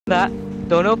that.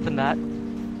 Don't open that.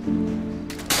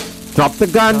 Drop the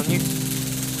gun. Don't you?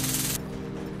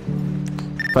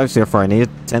 504, I need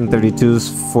 1032's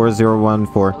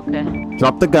 4014. Okay.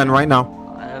 Drop the gun right now.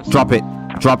 Drop it.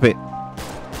 Drop it.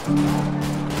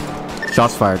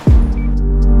 Shots fired.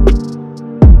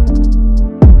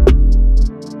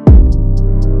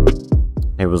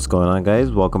 Hey, what's going on,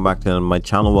 guys? Welcome back to my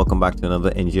channel. Welcome back to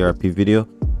another NGARP video.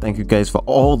 Thank you guys for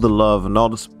all the love and all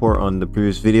the support on the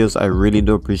previous videos. I really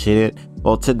do appreciate it.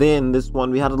 Well, today in this one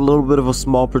we had a little bit of a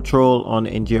small patrol on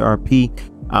NGARP,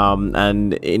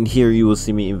 and in here you will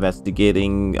see me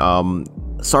investigating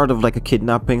sort of like a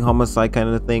kidnapping homicide kind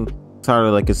of thing, sort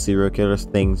of like a serial killer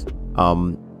things.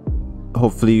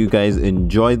 Hopefully you guys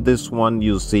enjoyed this one.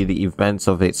 You'll see the events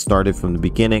of it started from the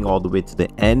beginning all the way to the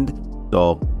end.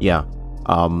 So yeah,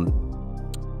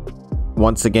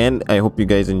 once again, I hope you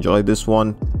guys enjoyed this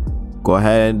one. Go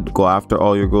ahead, go after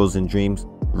all your goals and dreams.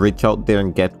 Reach out there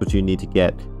and get what you need to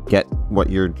get what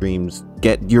your dreams,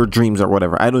 get your dreams or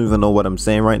whatever. I don't even know what I'm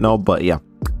saying right now, but yeah,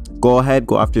 go ahead,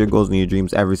 go after your goals and your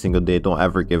dreams every single day. Don't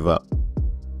ever give up.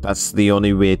 That's the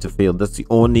only way to fail. That's the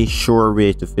only sure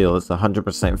way to fail. It's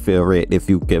 100% fail rate if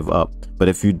you give up, but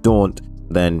if you don't,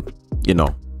 then you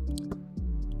know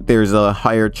there's a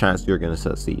higher chance you're gonna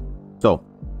succeed. So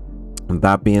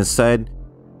that being said,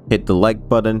 hit the like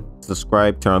button,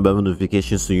 subscribe, turn on bell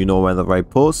notifications so you know whenever I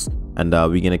post, and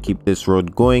we're gonna keep this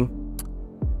road going.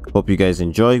 Hope you guys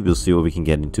enjoy. We'll see what we can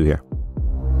get into here.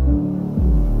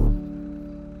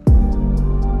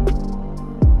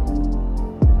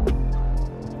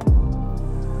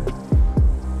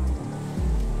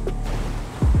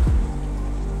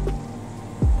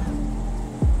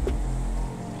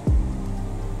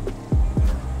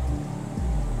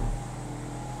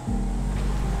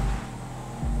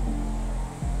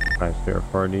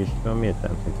 Party, show me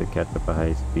attempting to catch up a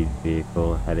high-speed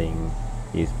vehicle heading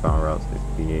eastbound Route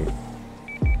 68.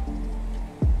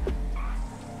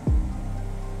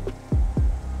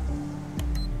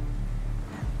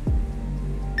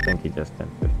 I think he just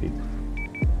 1050.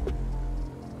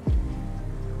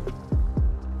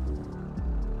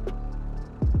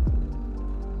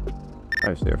 I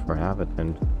have a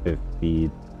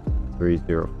 1050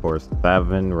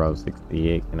 3047 Route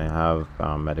 68. Can I have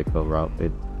medical route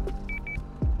bid?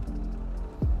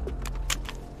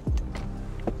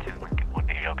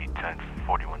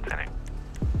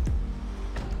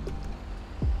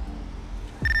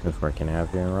 Where can I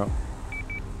have you en route?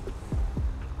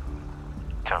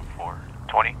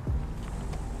 10-4-20.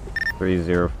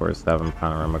 3047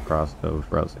 panorama cross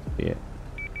of Route 68.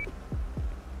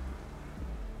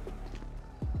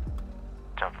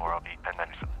 10-4, I'll be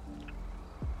 1097.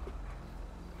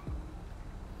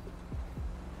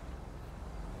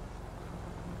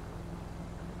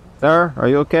 Sir, are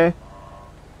you okay?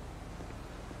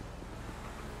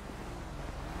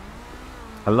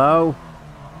 Hello?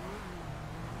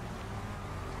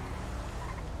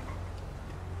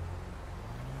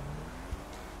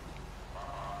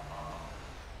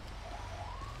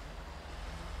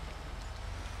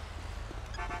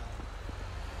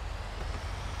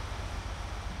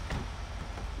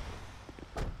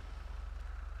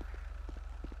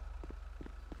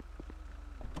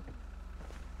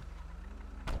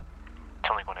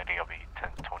 I'll be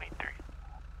 1023.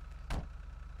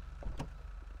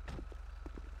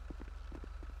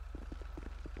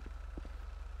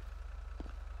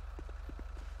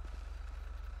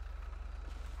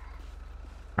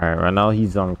 Alright, right now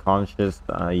he's unconscious.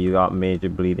 You got major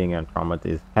bleeding and trauma to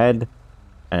his head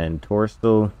and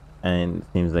torso, and it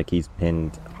seems like he's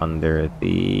pinned under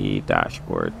the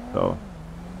dashboard. So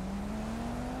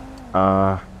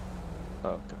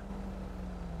Okay.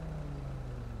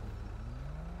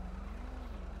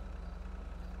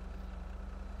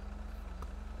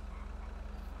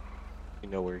 You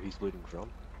know where he's bleeding from?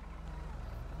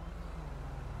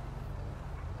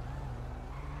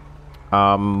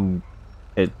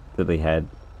 it to the head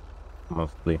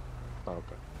mostly.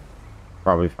 Okay.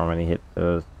 Probably from when he hit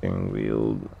the steering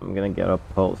wheel. I'm gonna get a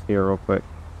pulse here real quick.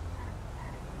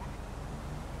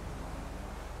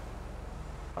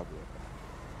 I'll be okay.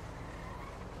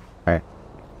 Alright.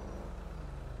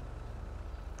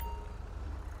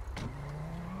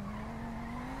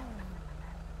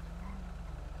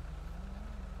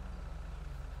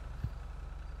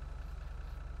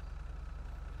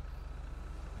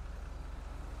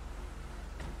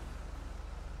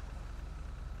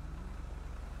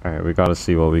 Alright, we gotta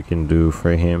see what we can do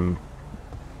for him.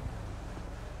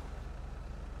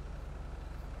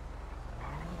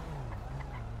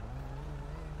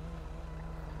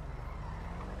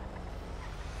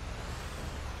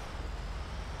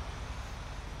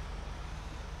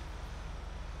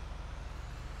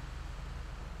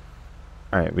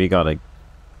 Alright, we gotta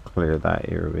clear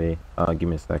that airway. Give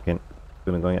me a second.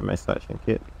 Gonna go get my suction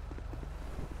kit.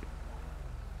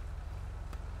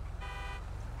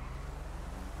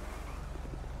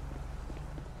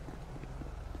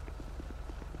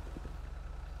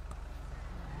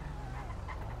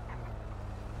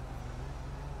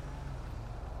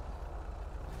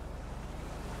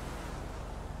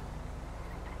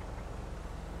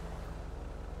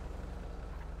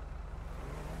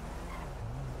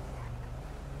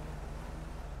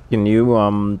 Can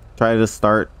you try to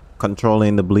start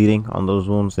controlling the bleeding on those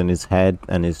wounds in his head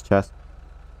and his chest?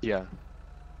 Yeah.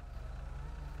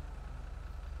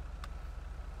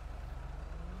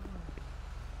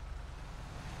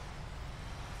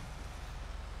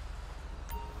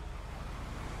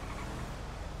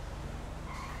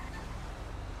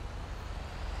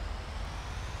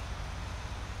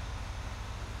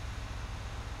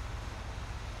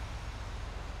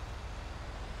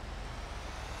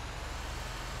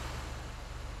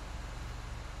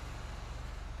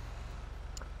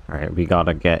 Alright, we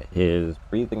gotta get his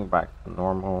breathing back to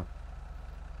normal.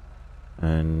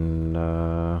 And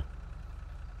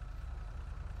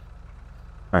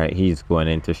alright, he's going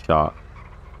into shock.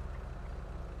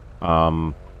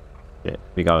 Shit,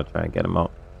 we gotta try and get him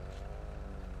out.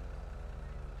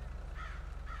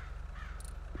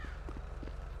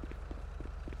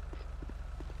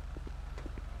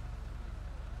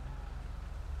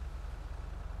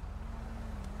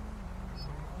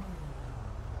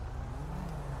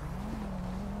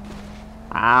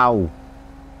 Ow!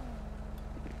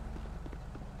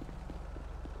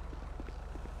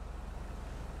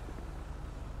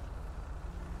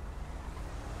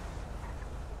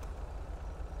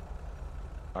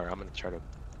 Alright, I'm gonna try to.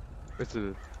 Is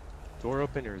the door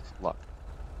open or is it locked?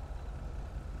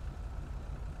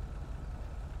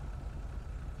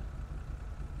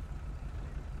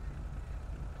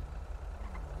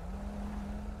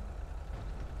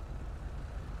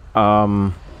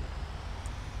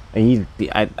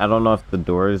 I don't know if the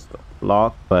door is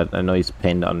locked, but I know he's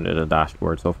pinned under the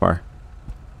dashboard so far.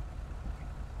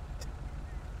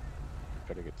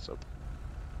 Try to get this open.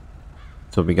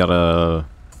 So we gotta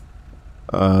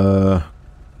I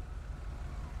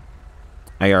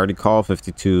already called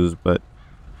 52s, but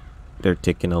they're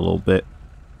ticking a little bit.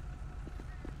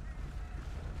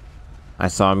 I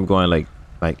saw him going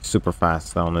like super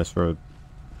fast down this road.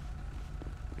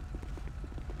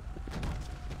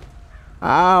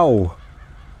 Ow!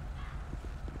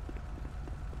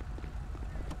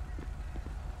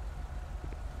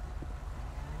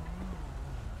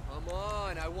 Come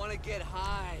on, I want to get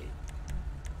high.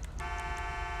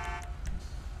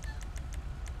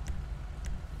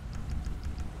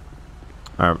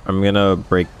 I'm gonna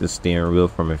break the steering wheel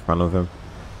from in front of him.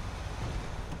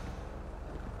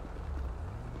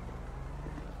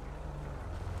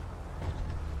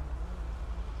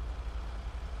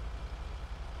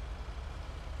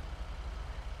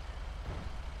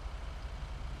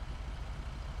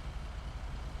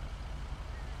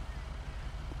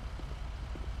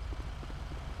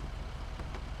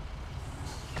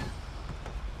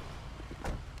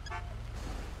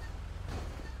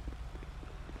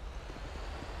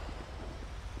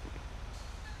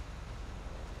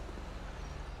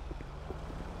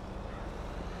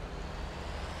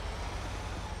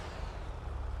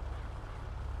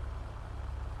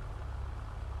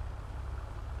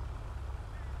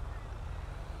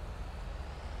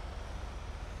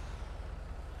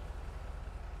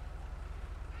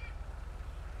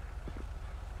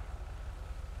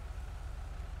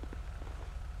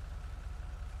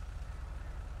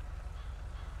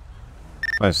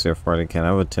 I see a 40 can I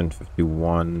have a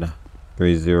 1051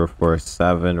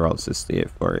 3047 route 68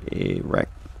 for a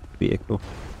wrecked vehicle.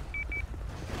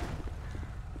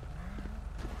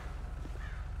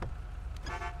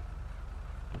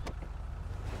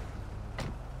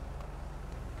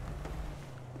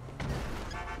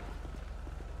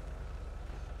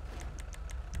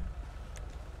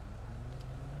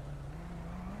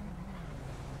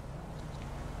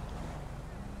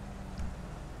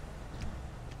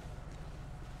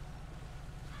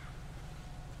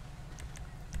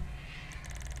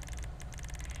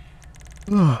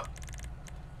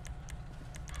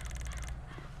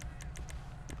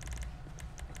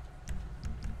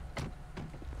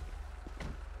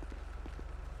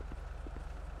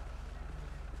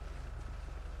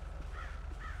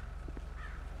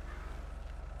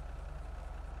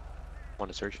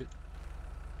 Want to search it?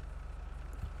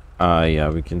 Yeah,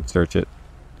 we can search it.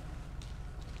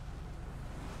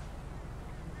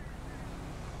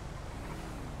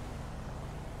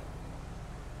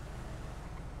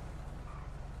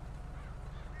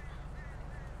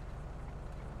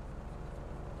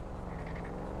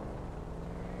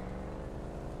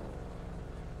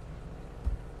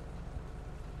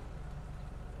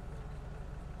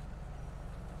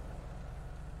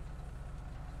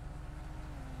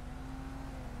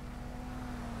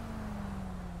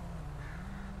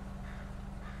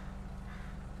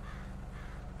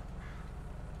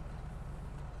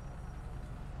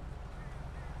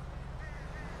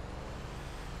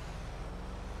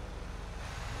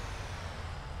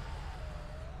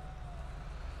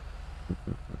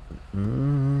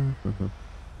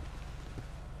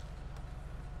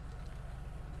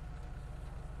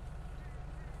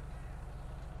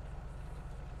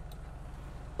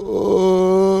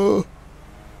 Oh.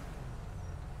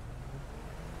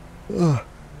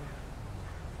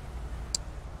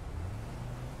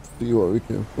 See what we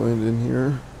can find in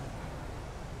here.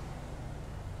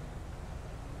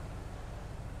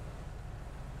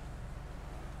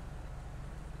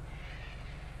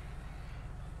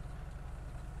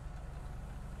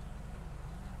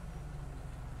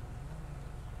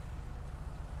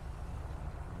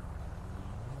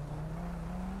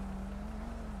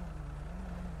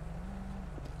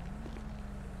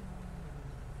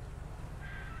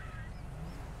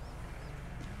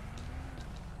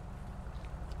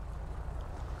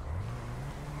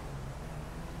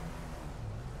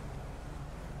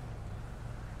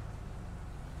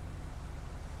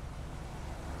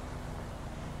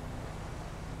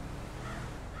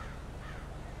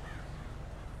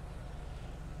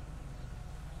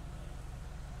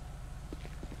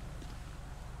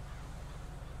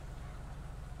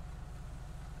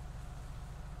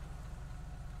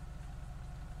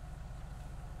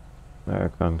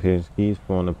 Contains keys,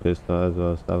 phone, a pistol, as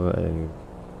well as stuff and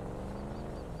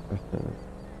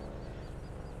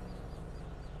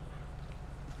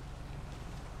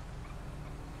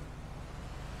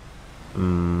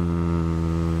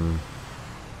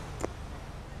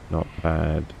not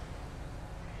bad.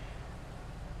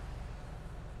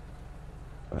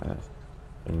 Fast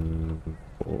and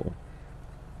cool.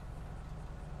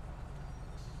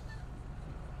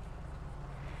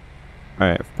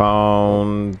 Alright,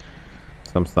 found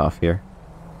some stuff here.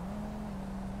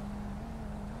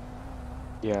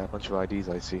 Yeah, a bunch of IDs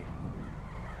I see.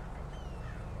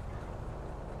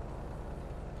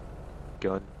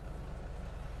 Gun.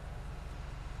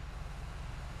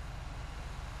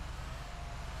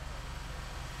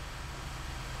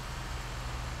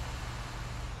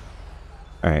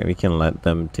 Alright, we can let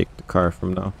them take the car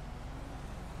from now.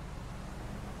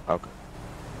 Okay.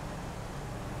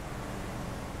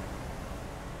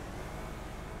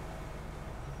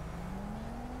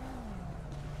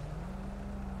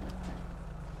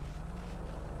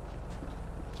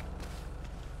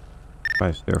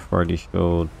 Five-star 40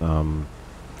 showed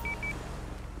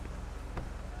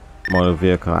motor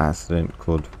vehicle accident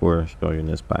code 4 showing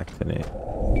this back today.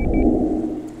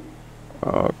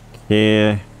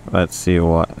 Okay, let's see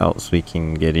what else we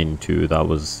can get into. That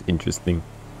was interesting.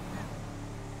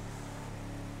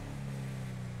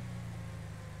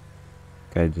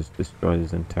 Guy just destroyed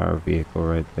his entire vehicle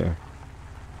right there.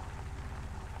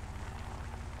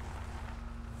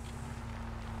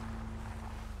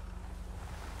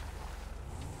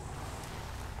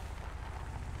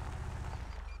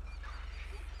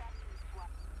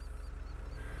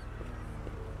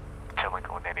 Chilling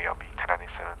on NALB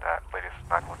 1097 at latest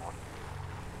 911.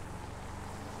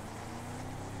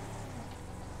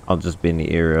 I'll just be in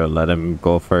the area, let him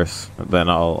go first, then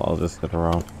I'll just get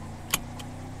around.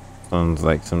 Sounds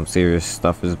like some serious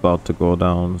stuff is about to go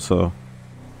down, so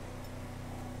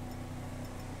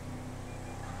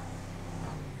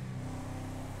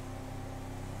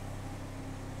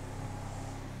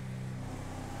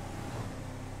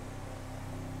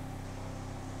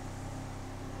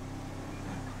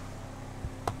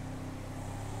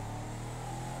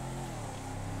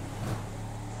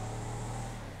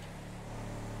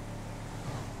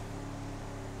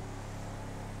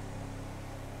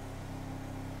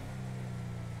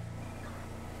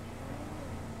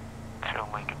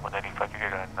Lincoln 195, you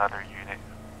get another unit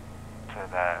to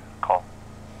that call.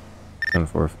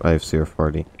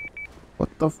 1045 What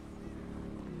the f?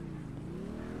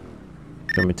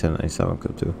 Give me 1097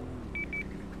 code 2.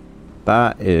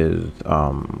 That is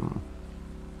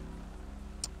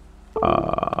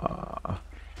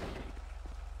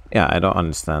yeah, I don't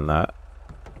understand that.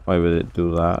 Why would it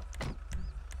do that?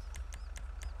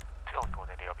 Lincoln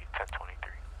 190,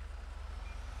 1023.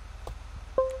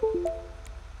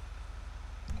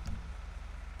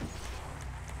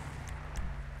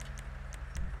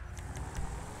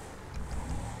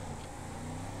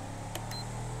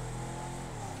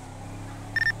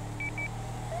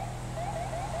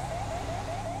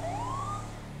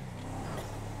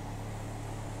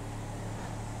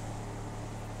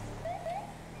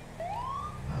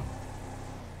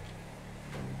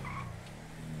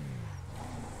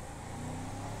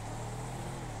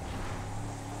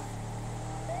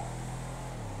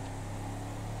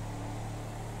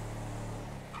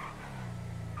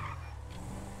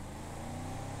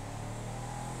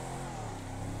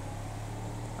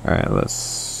 All right,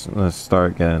 let's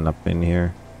start getting up in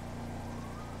here.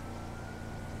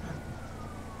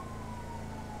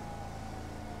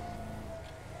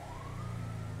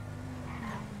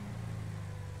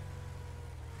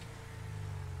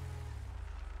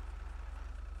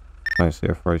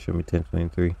 504, show me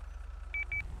 1023.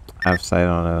 I have sight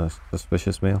on a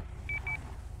suspicious male.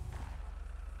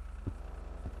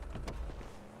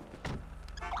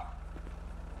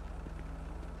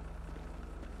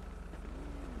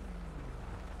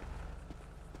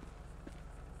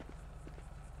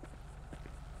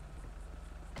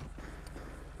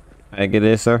 I get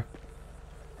it, sir.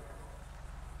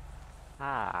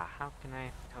 Ah, how can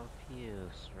I help you,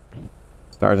 sir?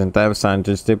 Sergeant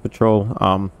Scientist State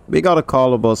Patrol. We got a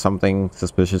call about something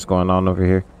suspicious going on over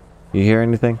here. You hear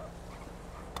anything?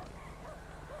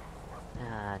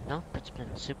 Nope, it's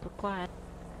been super quiet.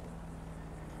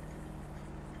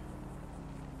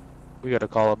 We got a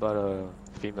call about a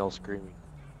female screaming.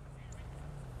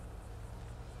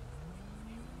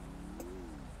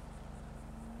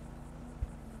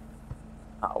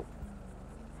 Ow.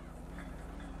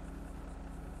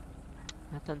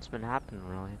 Nothing's been happening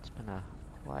really. It's been a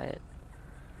quiet,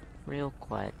 real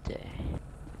quiet day.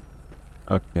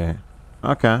 Okay.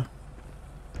 Okay.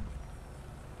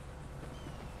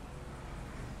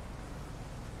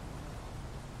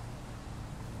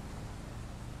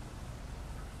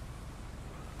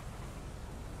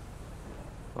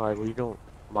 Alright, well, you don't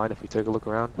mind if we take a look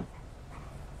around?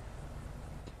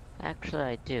 Actually,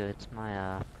 I do. It's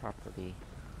my, property.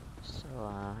 So,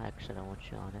 actually, I want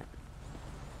you on it.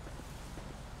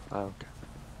 Oh, okay.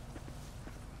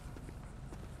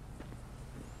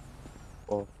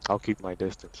 Well, I'll keep my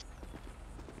distance.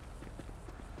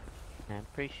 I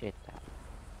appreciate that.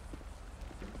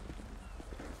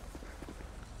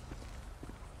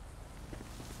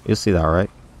 You see that, right?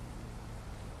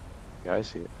 Yeah, I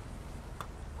see it.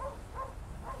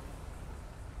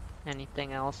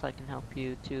 Anything else I can help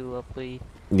you to, please?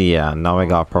 Yeah, now I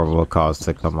got probable cause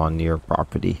to come on your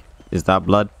property. Is that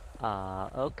blood?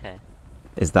 Okay.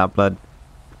 Is that blood?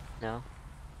 No?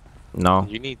 No?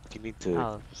 You need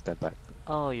to step back.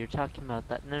 Oh, you're talking about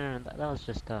that. No, that was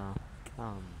just, that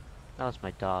was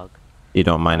my dog. You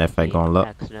don't mind if I He go and look?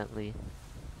 accidentally.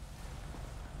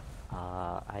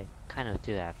 I kind of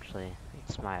do, actually.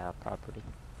 It's my, property.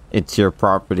 It's your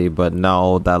property, but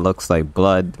no, that looks like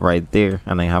blood right there.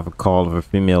 And I have a call of a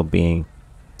female being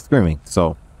screaming,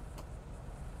 so.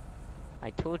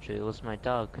 I told you, it was my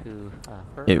dog who,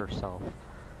 hurt It- herself.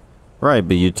 Right,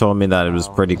 but you told me that it was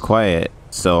pretty quiet,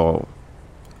 so.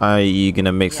 Are you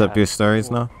gonna mix up Yeah, your stories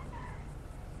well,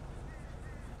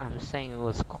 now? I'm saying it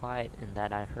was quiet in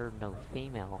that I heard no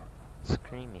female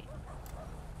screaming.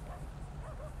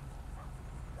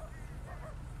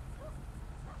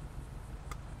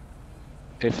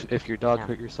 If your dog Yeah.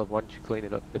 hurt yourself, why don't you clean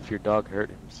it up? If your dog hurt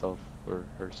himself or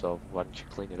herself, why don't you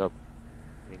clean it up?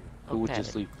 I mean, who would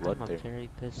just leave blood I'm there? a very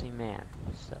busy man,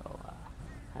 so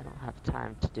I don't have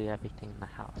time to do everything in the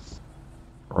house.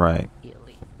 Right.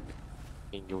 Immediately.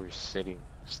 And you were standing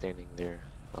there,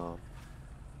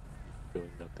 doing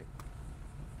nothing.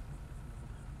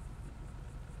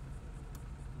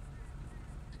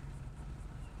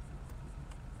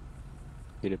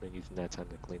 You'd have been using that time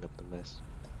to clean up the mess.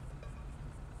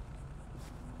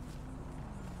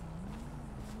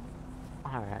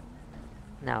 Alright.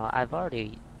 Now, I've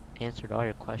already answered all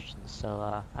your questions,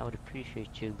 so I would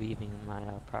appreciate you leaving my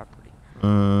property.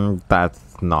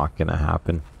 That's not gonna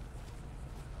happen.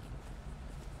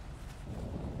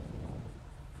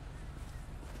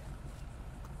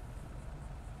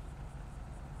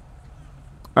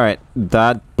 Alright,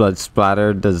 that blood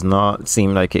splatter does not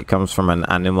seem like it comes from an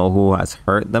animal who has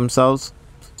hurt themselves.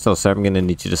 So, sir, I'm gonna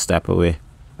need you to step away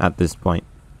at this point.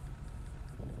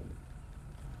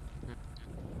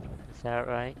 Is that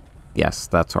right? Yes,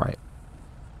 that's right.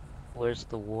 Where's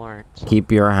the warrant?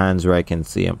 Keep your hands where I can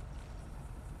see them.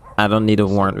 I don't need a You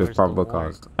said warrant with where's the probable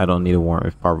warrant? cause. I don't need a warrant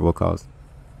with probable cause. Is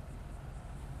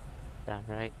that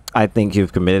right? I think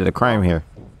you've committed a crime here.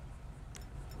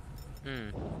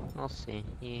 We'll see.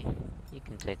 You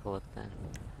can take a look then,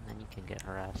 and then you can get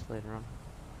harassed later on.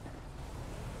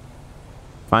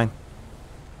 Fine.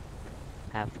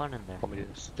 Have fun in there. Want me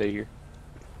to stay here?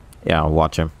 Yeah,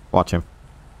 watch him. Watch him.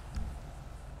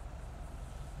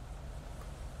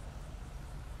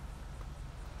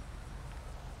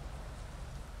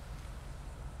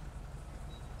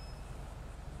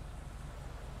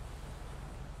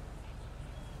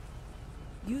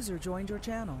 User joined your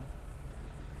channel.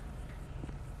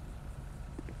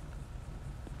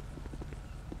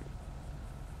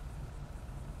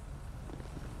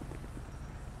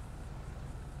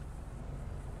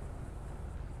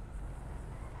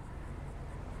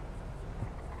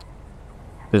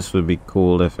 This would be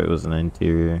cool if it was an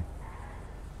interior.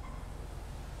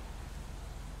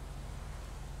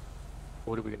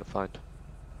 What are we gonna find?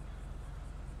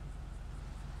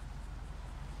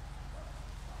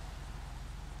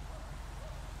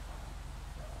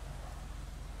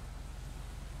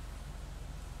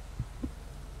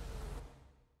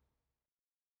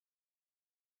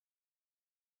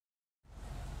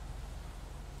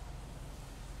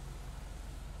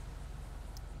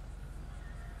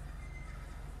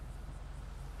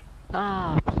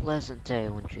 Ah, pleasant day,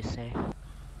 wouldn't you say?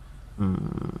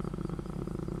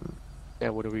 Yeah,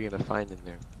 what are we gonna find in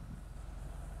there?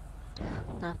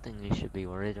 Nothing you should be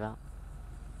worried about.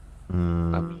 I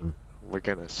mean, we're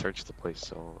gonna search the place,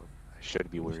 so I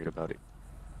should be worried about it.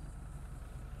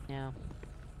 Yeah,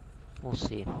 we'll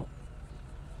see.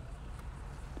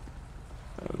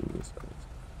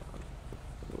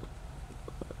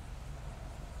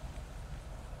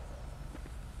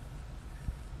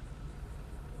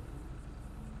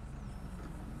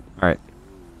 Alright.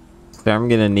 So I'm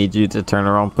gonna need you to turn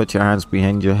around, put your hands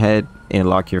behind your head, and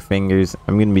lock your fingers.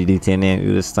 I'm gonna be detaining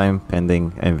you this time,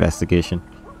 pending investigation.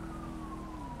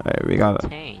 Alright, we got it.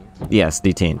 Detained? Yes,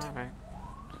 detained. Alright.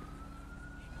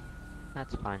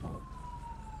 That's fine.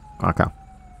 Okay.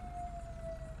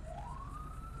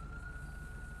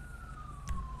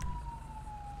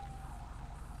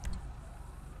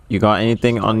 You got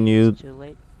anything on you? It's too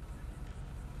late.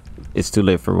 It's too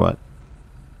late for what?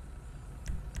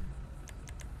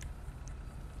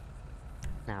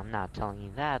 Now, I'm not telling you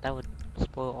that. That would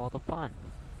spoil all the fun.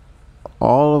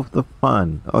 All of the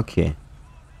fun. Okay.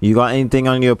 You got anything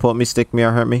on you to put me, stick me,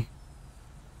 or hurt me?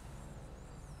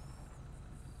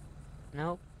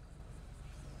 Nope.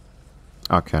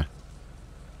 Okay.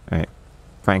 Alright.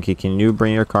 Frankie, can you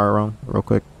bring your car around real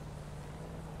quick?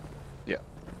 Yeah.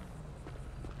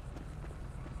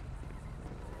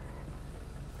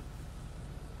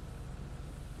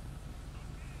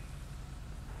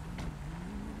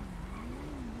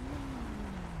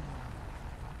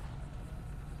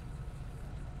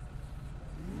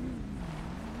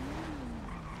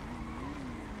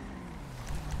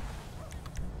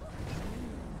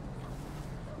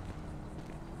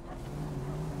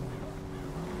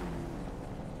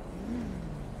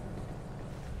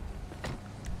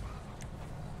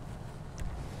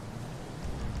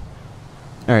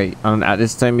 Alright, at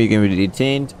this time you're gonna be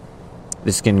detained.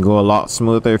 This can go a lot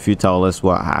smoother if you tell us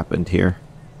what happened here.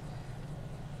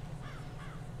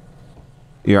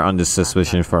 You're under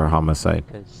suspicion for a homicide.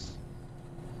 Because,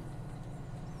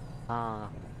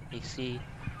 you see,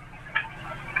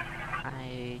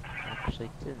 I actually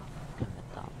didn't commit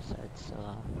the homicide,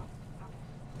 so,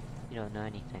 you don't know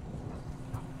anything.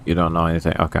 You don't know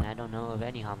anything? Okay. And I don't know of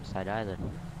any homicide either.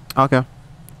 Okay.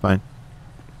 Fine.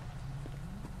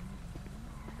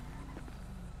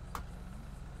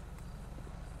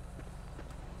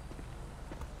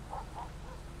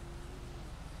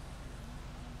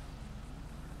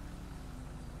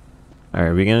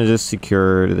 Alright, we're gonna just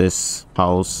secure this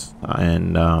house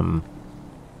and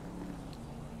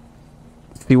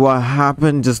see what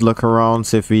happened. Just look around,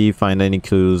 see if we find any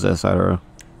clues, etc.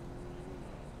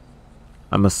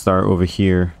 I'm gonna start over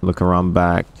here, look around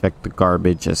back, check the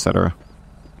garbage, etc.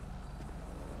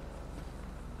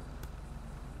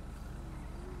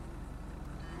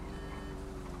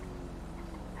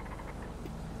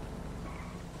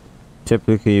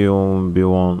 Typically you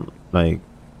won't like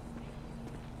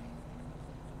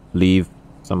leave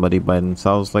somebody by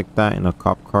themselves like that in a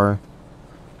cop car,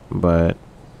 but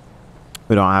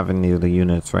we don't have any of the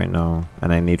units right now,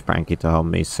 and I need Frankie to help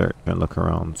me search and look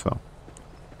around, so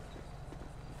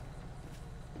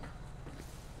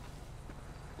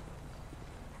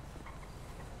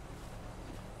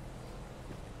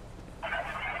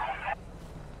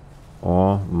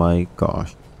oh my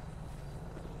gosh,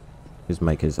 his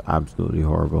mic is absolutely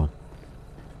horrible.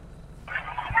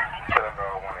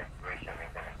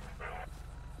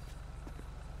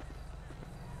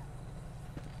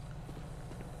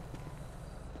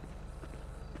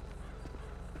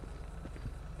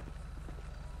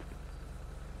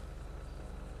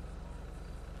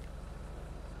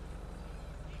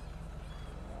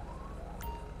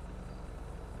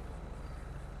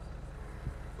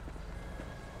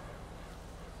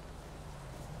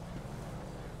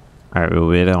 Alright, we'll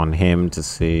wait on him to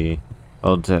see.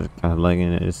 Oh, that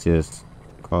Ligon is just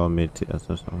call me to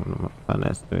assess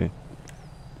unnecessary.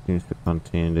 Seems to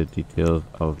contain the details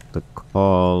of the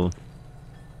call.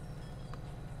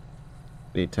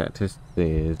 The detective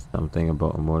says something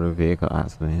about a motor vehicle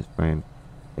accident. His brain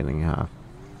getting half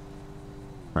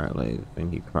paralyzed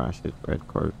when he crashed his red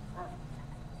car.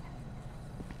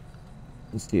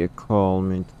 You see a call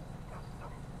meant.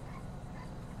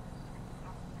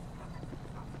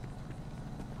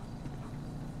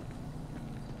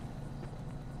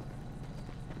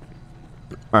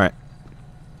 Alright.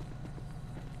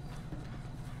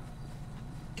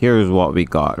 Here's what we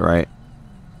got, right?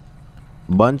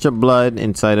 Bunch of blood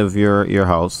inside of your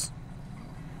house.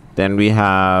 Then we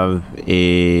have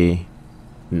a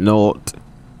note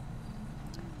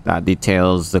that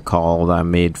details the call that I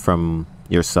made from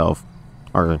yourself,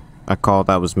 or a call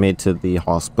that was made to the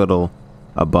hospital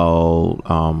about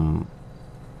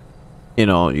you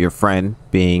know, your friend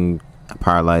being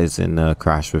paralyzed in a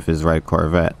crash with his red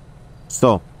Corvette.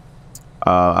 So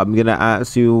I'm gonna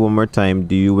ask you one more time,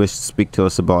 do you wish to speak to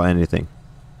us about anything?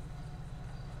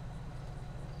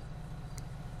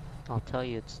 I'll tell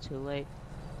you it's too late.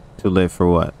 Too late for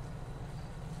what?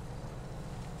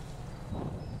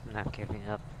 I'm not giving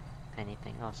up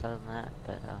anything else other than that,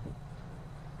 but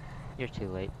you're too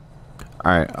late.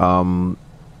 All right,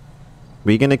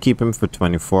 we're gonna keep him for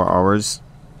 24 hours,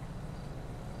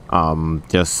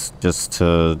 just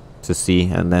to see,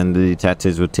 and then the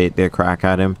detectives would take their crack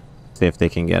at him, see if they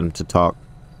can get him to talk.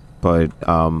 But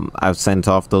I've sent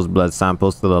off those blood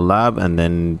samples to the lab, and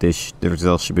then the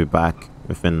results should be back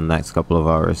within the next couple of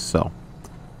hours, so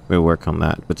we'll work on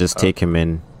that. But just take him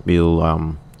in.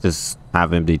 We'll just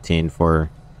have him detained for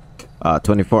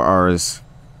 24 hours.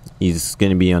 He's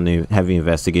gonna be on a heavy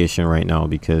investigation right now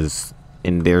because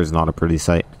in there is not a pretty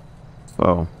sight.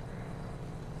 So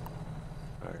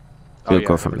Alright. Oh we'll yeah,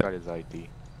 go I from never there. got his ID.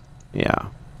 Yeah.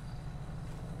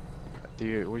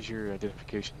 Where's your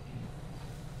identification?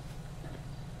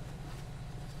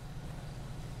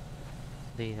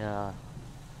 The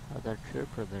other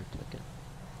trooper there took it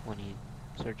when he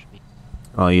searched me.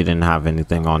 Oh, you didn't have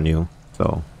anything on you,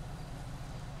 so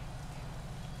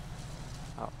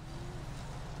Oh.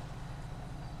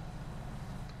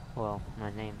 Well,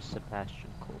 my name's Sebastian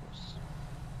Coles.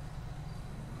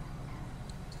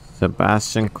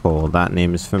 Sebastian Cole. That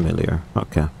name is familiar.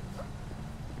 Okay.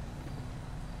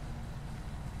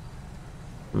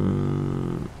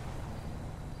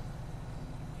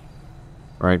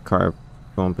 Right car.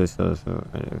 Phone pistol. So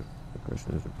the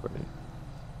person is reported.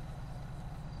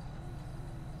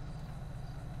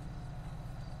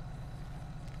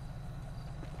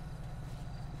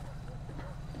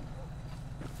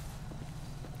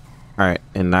 All right.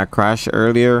 In that crash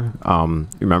earlier,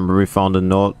 remember we found a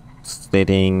note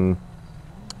stating,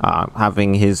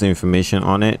 having his information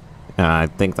on it. I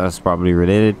think that's probably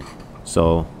related.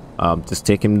 So, just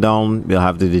take him down. We'll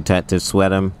have the detective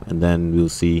sweat him, and then we'll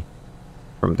see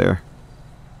from there.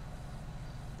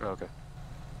 Okay.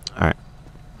 All right.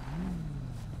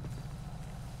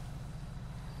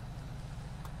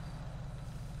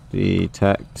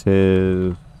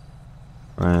 Detective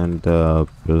and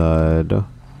blood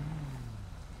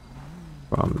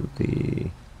from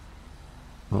the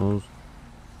house.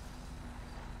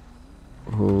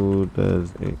 Who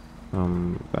does it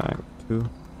come back to?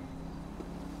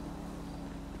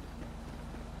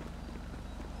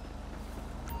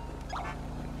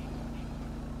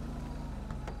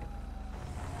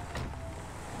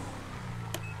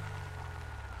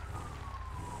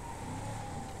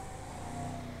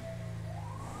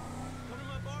 Come to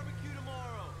my barbecue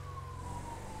tomorrow.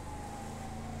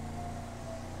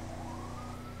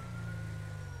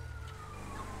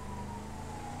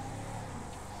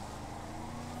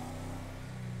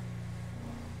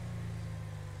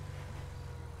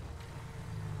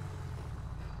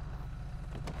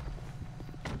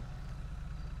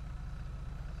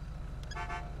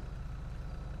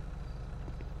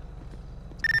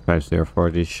 Five zero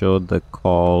 40 showed the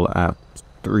call at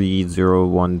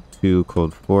 3012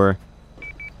 code 4.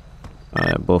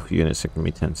 Both units are gonna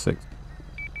be 10-6.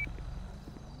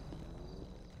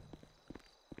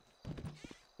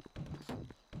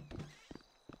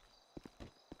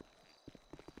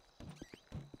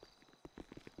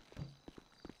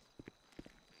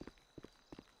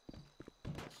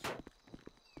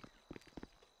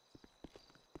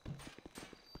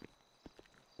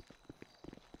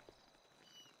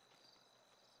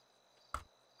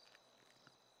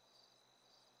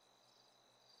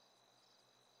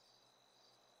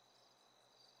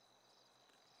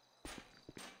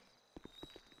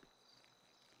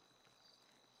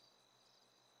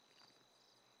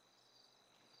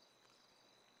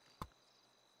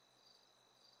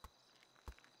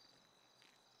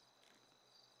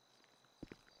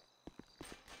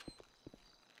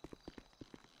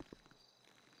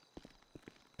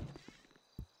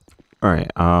 All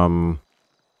right.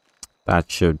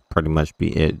 That should pretty much be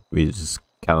it. We just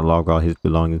catalog all his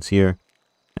belongings here,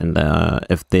 and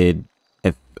if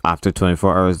after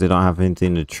 24 hours they don't have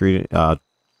anything to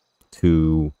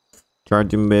to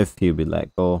charge him with, he'll be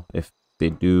let go. If they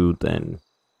do, then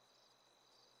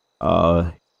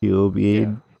he'll be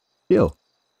Yeah. he'll.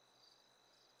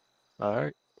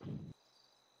 Alright.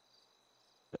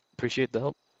 Appreciate the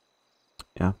help.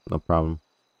 Yeah, no problem.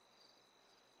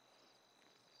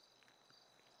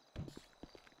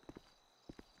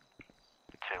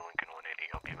 10 Lincoln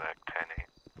 180, I'll be back 10-8.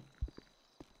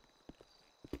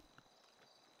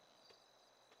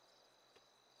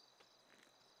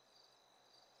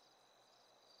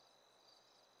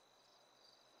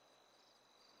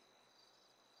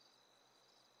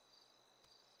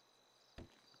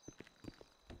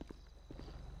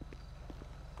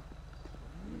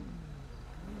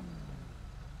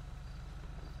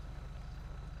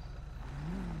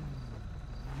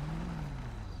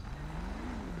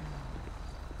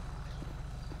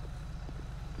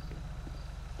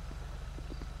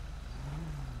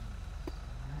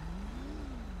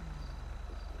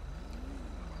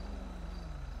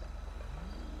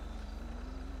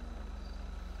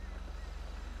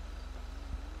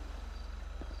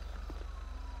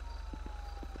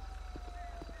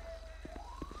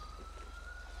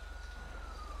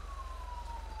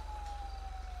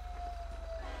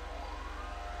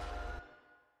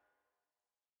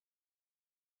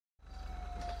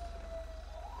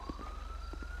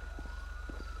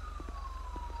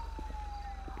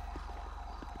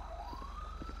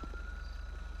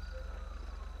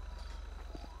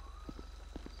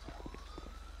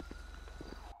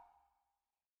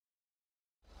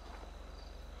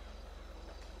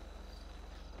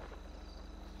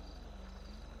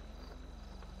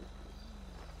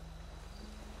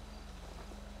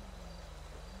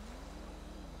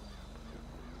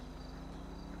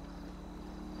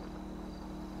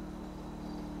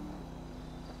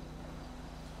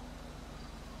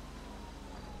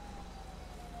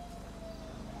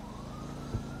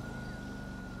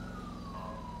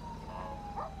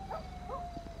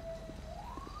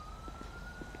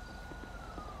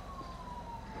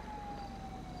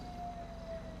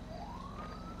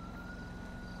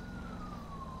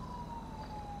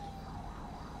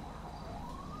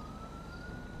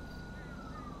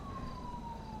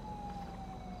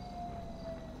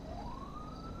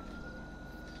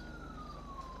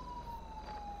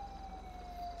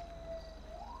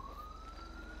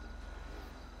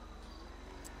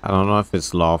 I don't know if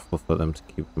it's lawful for them to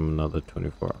keep him another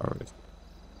 24 hours.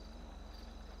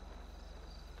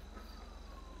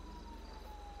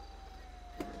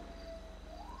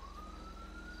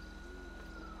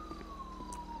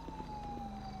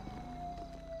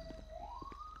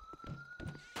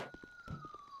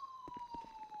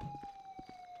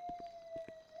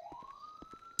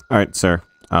 All right, sir.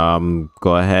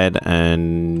 Go ahead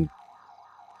and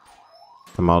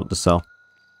come out the cell.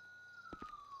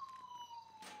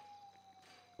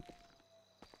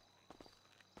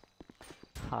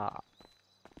 Ha.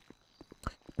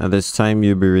 At this time,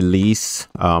 you'll be released.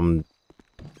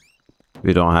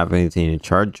 We don't have anything to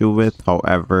charge you with.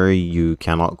 However, you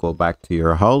cannot go back to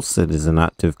your house. It is an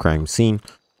active crime scene.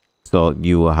 So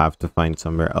you will have to find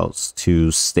somewhere else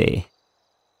to stay.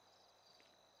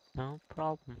 No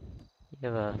problem. You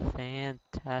have a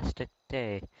fantastic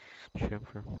day,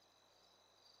 Trooper.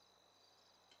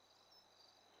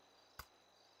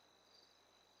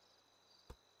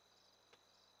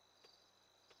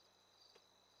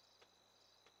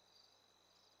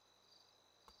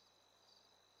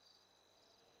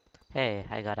 Hey,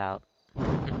 I got out.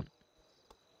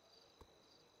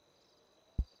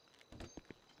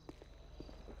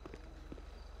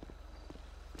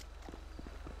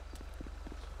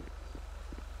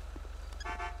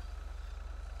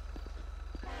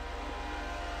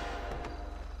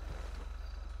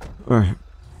 Alright.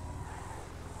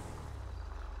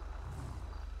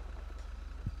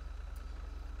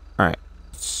 Alright.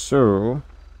 So...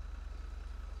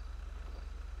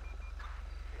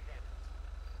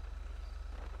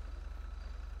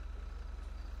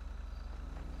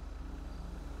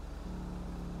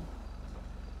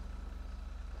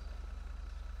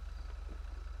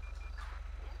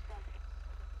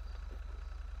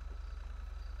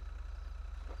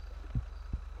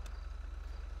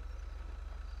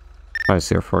 I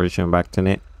see a fortune back to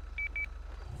Nate.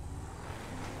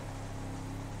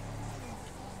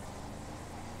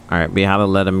 Alright, we had to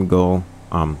let him go.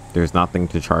 There's nothing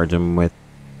to charge him with.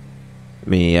 I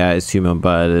mean, yeah, it's human,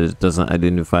 but it doesn't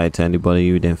identify to anybody.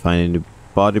 You didn't find any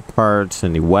body parts,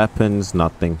 any weapons,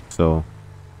 nothing. So,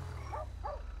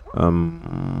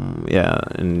 yeah,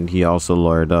 and he also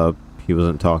lawyered up. He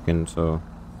wasn't talking, so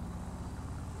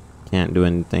can't do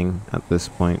anything at this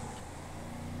point.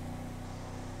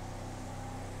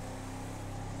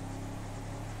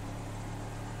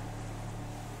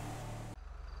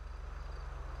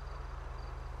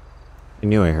 I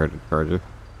knew I heard a charger.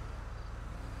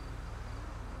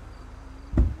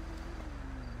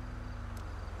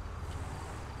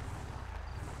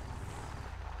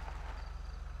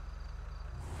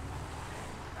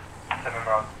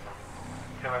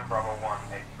 Seven Bravo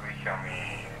 183, show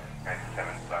me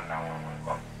 97 Sun 911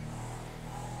 call.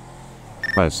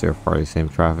 504, same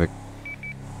traffic.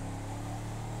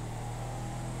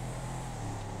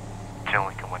 Jill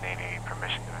Lincoln 188,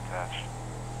 permission to attach.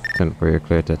 10 for your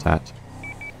clear to attach.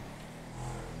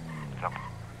 So,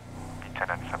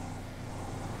 1097.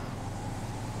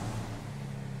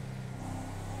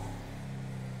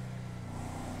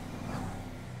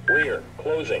 Clear.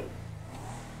 Closing.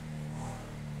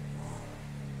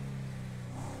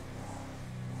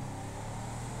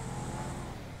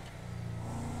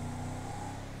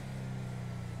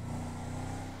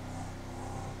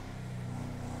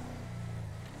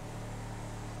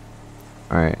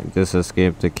 Alright, just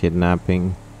escaped a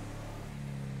kidnapping.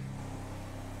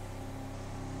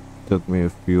 Took me a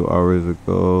few hours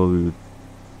ago.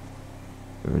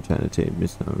 They were trying to take me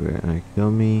somewhere and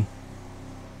kill me.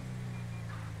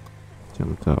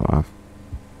 Jumped off.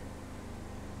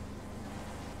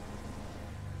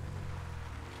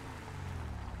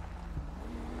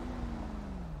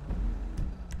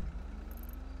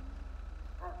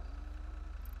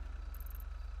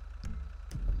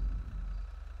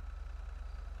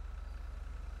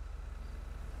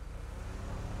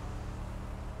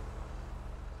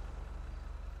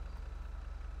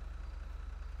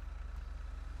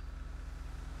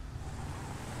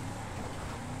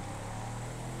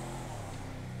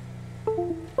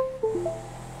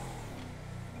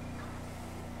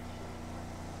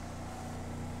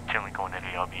 Jill Lincoln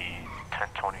 188, I'll be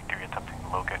 1023 attempting to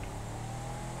locate.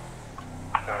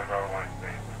 7 Bravo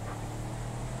 183.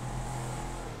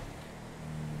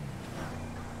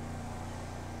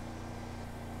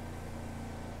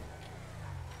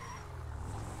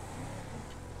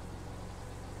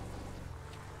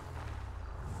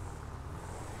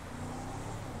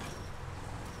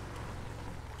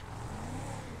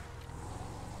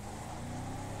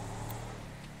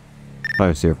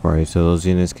 So those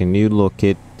units, can you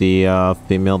locate the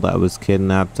female that was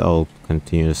kidnapped? I'll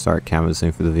continue to start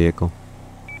canvassing for the vehicle.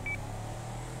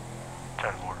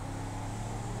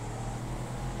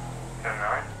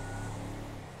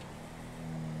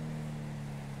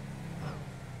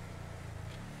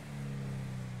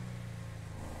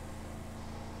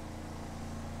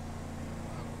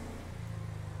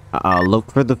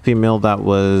 Look for the female that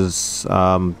was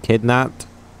kidnapped,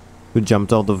 who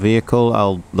jumped out the vehicle.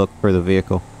 I'll look for the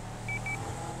vehicle.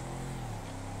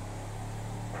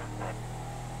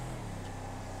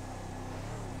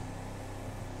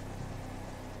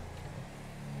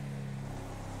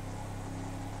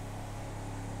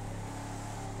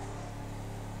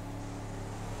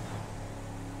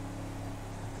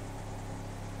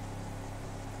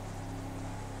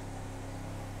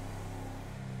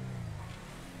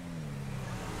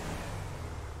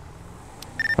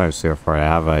 I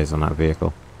have eyes on that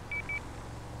vehicle.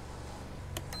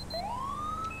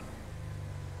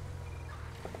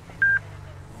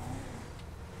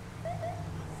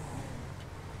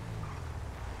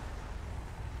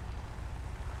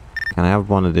 Can I have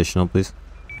one additional, please?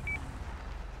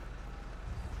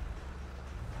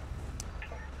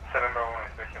 7 Bravo 1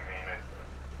 inspection being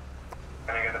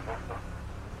Can I get the postal?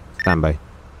 Stand by.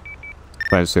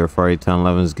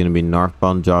 504-810-11 is going to be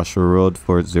northbound Joshua Road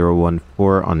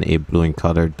 4014 on a blue and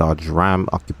color Dodge Ram,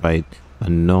 occupied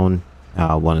unknown.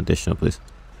 One additional, please.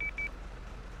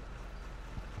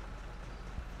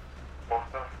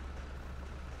 Postal?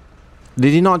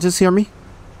 Did you not just hear me?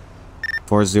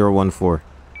 4014.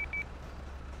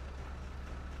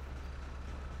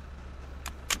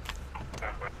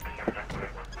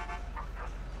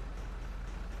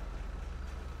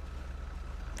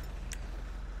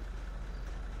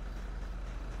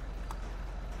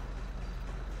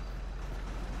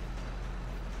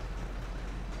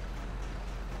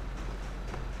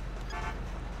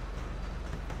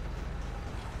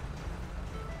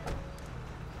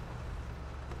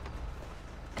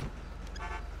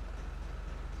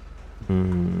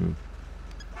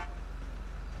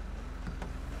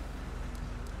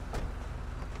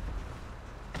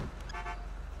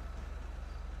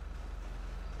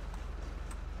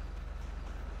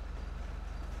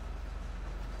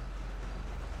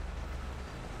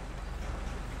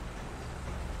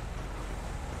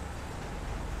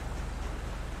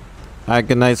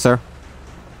 Good night, sir.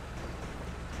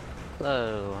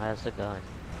 Hello, how's it going?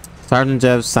 Sergeant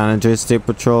Jeff, San Andreas State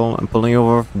Patrol. I'm pulling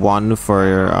over one for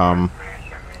your,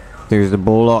 there's a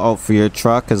bowler out for your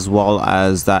truck as well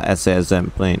as that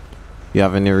SASM plate. Do you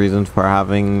have any reason for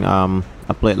having, a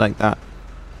plate like that?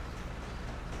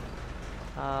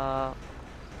 Not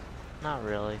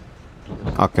really.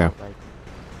 Okay. Like,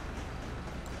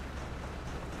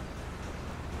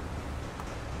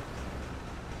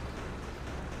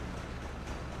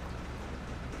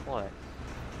 what?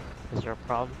 Is there a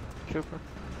problem, Trooper?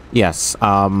 Yes,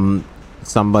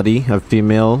 somebody, a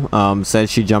female, said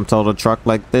she jumped out of a truck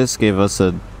like this, gave us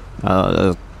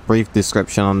a brief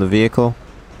description on the vehicle,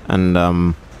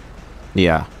 and,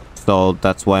 yeah, so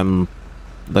that's why I'm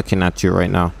looking at you right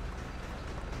now.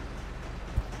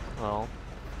 Well,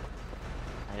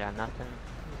 I got nothing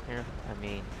here. I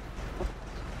mean,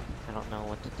 I don't know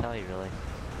what to tell you, really.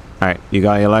 Alright, you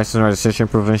got your license, registration,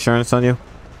 proof of insurance on you?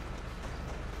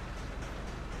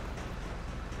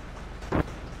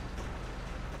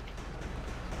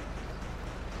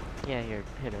 Yeah, here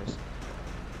it is.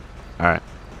 Alright.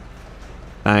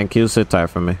 Thank you, sit tight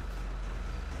for me.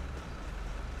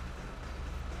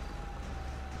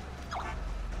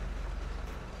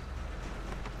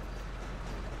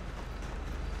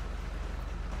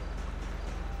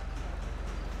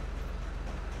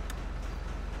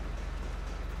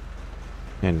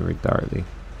 Henry Darley.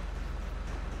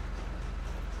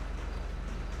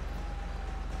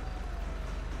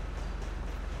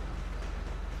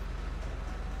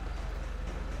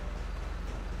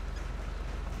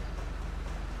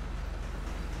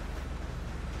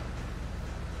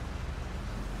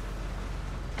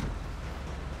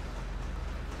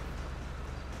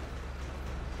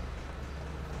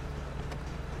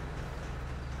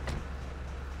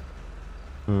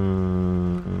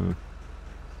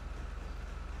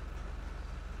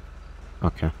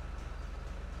 Okay.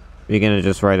 You're gonna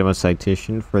just write him a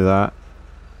citation for that?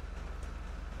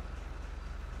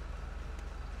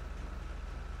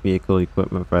 Vehicle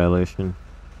equipment violation.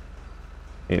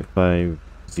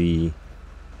 85Z.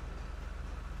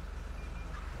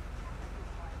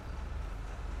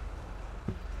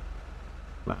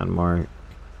 Landmark.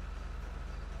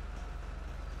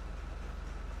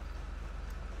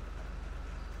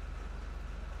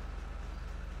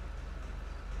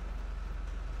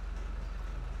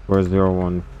 Four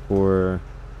 014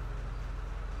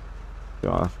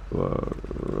 Joshua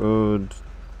Road.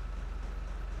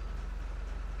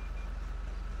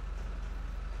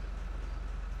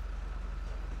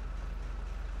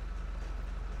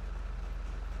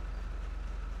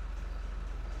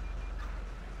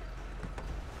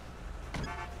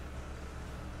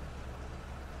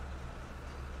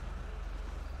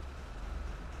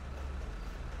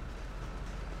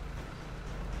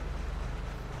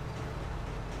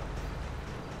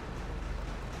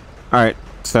 Alright,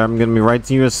 so I'm gonna be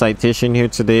writing you a citation here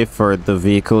today for the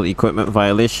vehicle equipment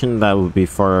violation. That would be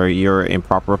for your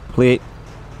improper plate.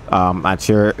 At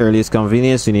your earliest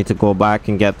convenience, you need to go back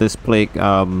and get this plate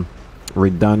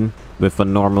redone with a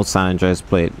normal sanitized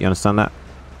plate. You understand that?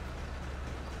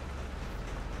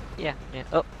 Yeah, yeah.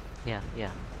 Oh, yeah,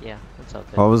 yeah, yeah. That's all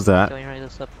good. What was that? Can we write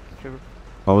this up?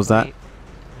 What was that?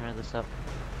 Write this up.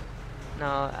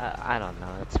 No, I don't know.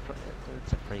 It's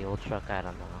a pretty old truck. I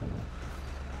don't know.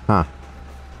 Huh.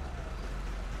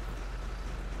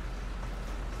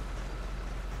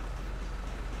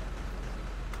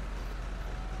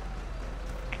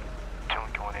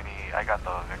 I got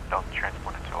the victim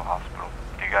transported to a hospital.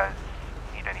 Do you guys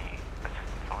need any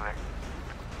assistance over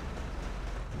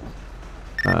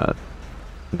there?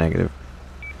 Negative.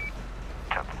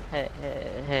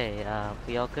 Hey,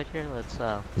 we all good here? Let's,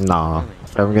 Nah,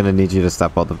 I'm gonna need you to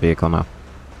step out the vehicle now.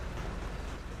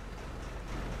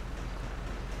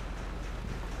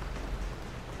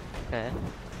 Okay.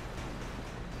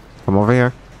 Come over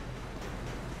here.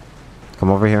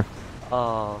 Come over here.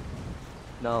 Oh.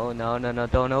 No, no, no, no,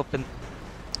 don't open.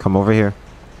 Come over here.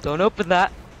 Don't open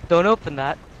that. Don't open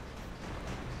that.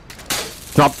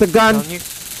 Drop the gun! Don't you...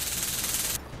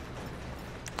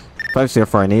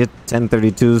 504, I need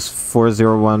 1032's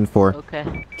 4014.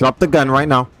 Okay. Drop the gun right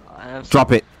now.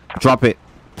 Drop it. Drop it.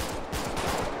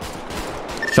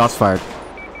 Shots fired.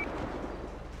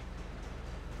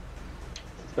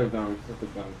 Step down,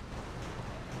 step down.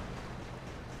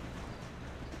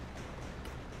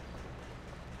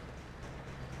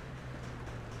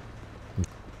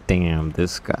 Damn,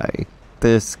 this guy.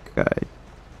 This guy.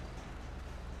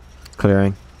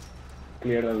 Clearing.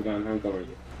 Clear those gun, uncover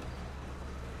you.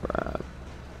 Crap.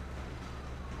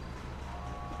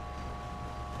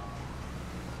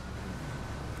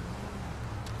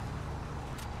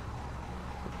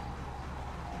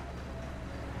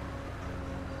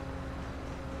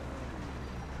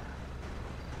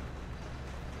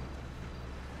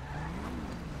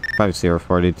 Five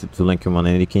 040 to Lincoln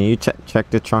 180. Can you check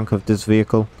the trunk of this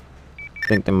vehicle? I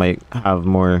think they might have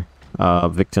more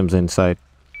victims inside.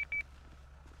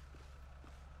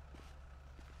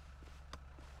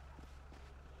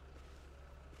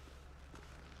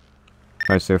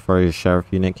 504 Sheriff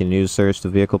Unit, can you search the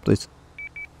vehicle, please?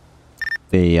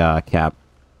 The cab.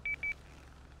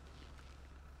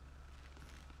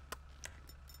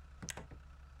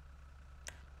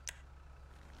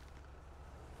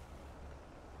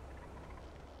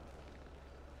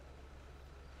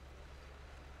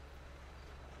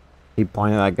 He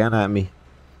pointed that gun at me.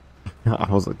 I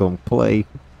wasn't gonna play.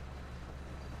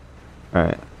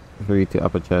 Alright. 3 to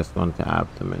upper chest, 1 to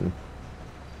abdomen.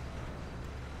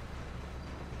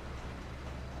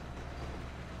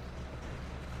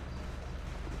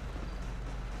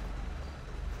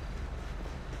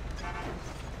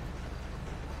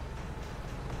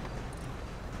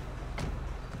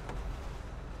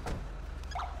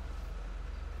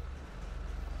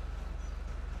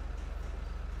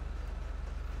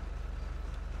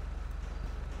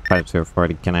 Five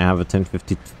 040. Can I have a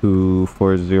 1052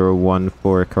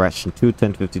 4014 correction 2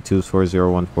 1052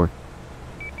 4014?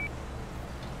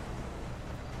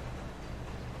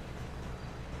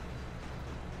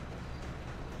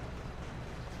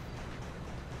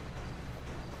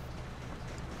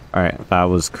 Alright, that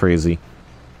was crazy.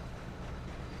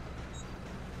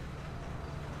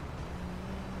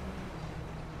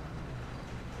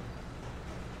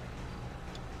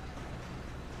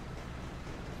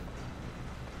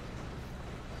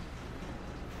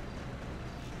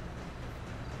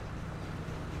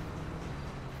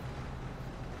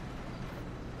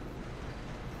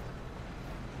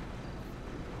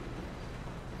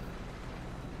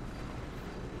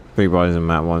 Three bodies in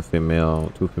mat, 1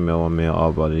 female, 2 female, 1 male.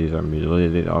 All bodies are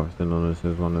mutilated. Officer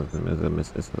notices one of them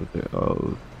is a subject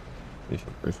of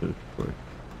patient versus report.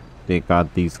 They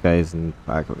got these guys in the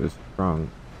back of his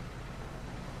trunk.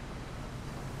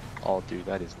 Oh, dude,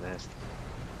 that is nasty.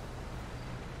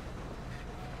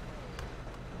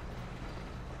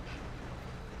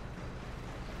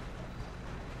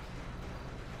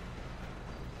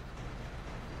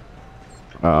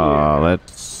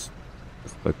 Let's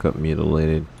look up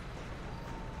mutilated.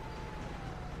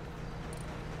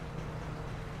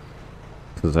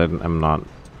 Because I'm not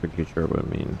pretty sure what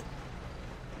it means.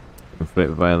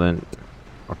 Inflict violent.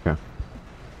 Okay.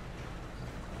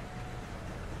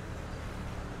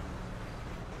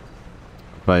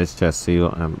 Applies chest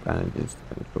seal and bandages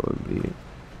to control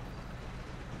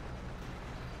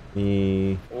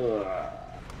bleeding.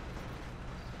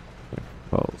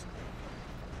 Pulse.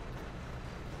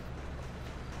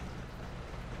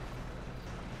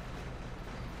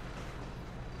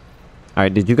 All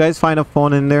right, did you guys find a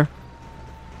phone in there?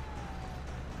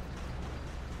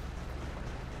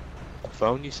 A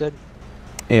phone, you said?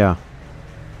 Yeah.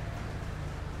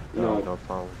 No, No. no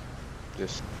phone.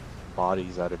 Just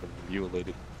bodies that have been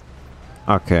mutilated.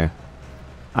 Okay.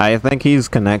 I think he's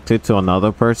connected to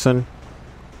another person.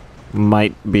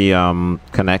 Might be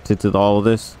connected to all of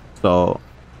this. So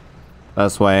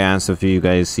that's why I asked if you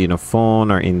guys seen a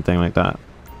phone or anything like that.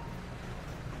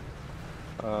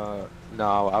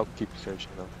 No, I'll keep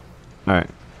searching though. Alright.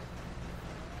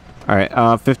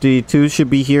 Alright, 52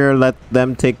 should be here. Let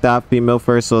them take that female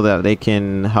first so that they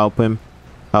can help him.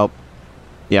 Help.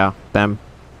 Yeah, them.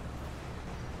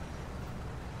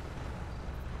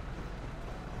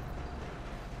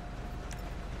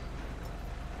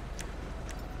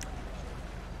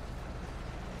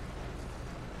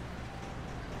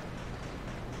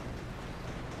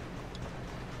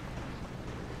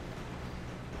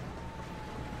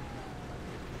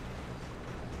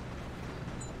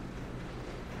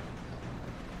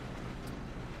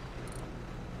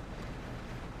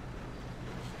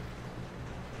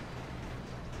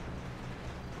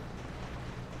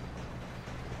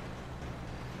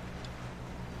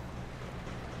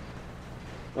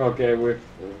 Okay,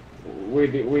 we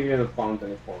didn't find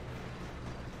any phone.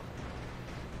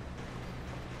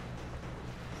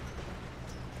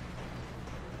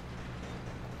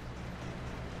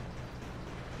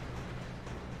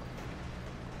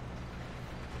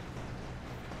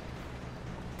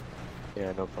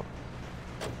 Yeah, no phone.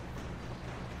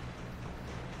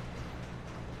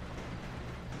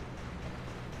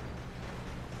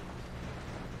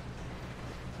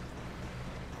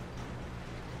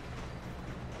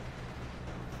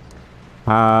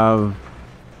 Have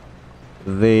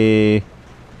they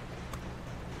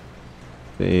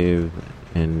save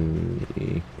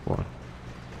any what?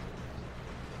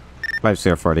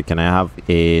 5040. Can I have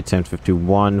a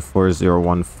 1051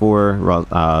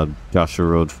 4014 Joshua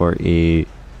Road for a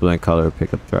blue and color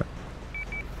pickup truck?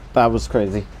 That was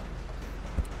crazy.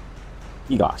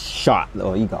 You got shot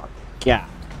though. You got gapped.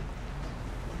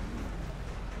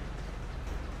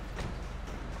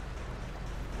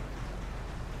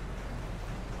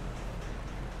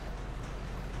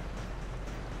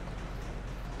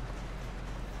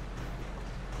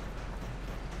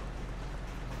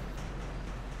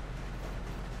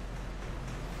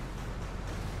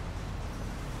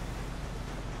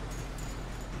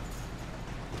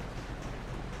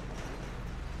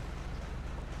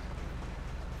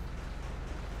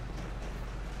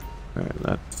 Alright,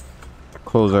 let's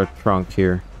close our trunk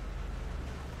here.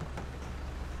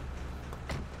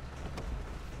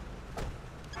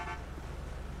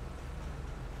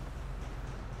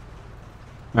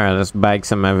 Alright, let's bag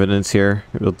some evidence here.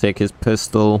 We'll take his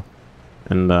pistol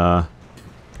and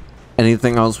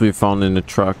anything else we found in the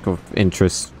truck of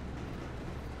interest.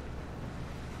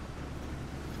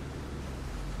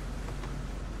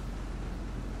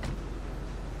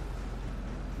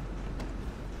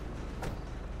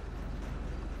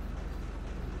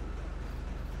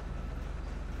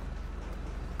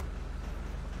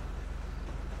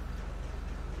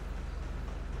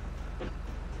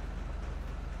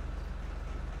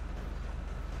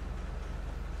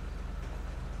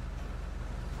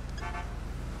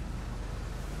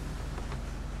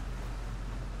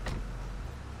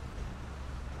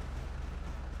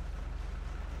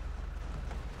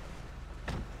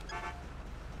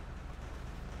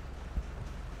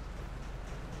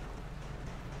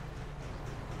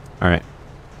 All right.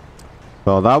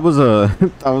 Well, that was a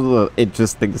that was a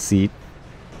interesting seat,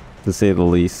 to say the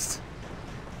least.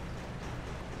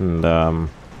 And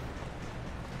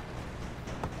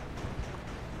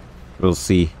we'll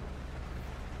see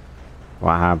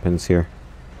what happens here.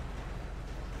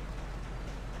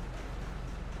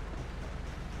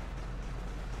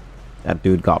 That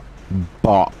dude got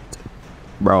bopped,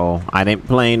 bro. I didn't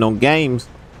play no games.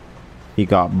 He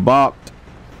got bopped.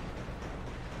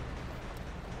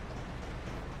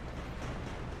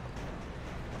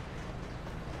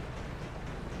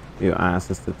 You asked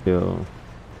us to do.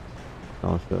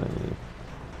 Don't show any.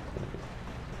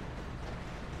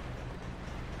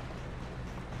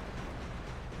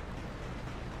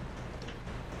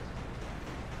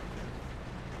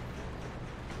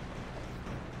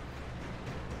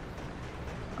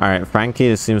 All right, Frankie.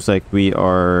 It seems like we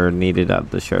are needed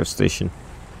at the sheriff's station.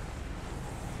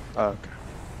 Okay.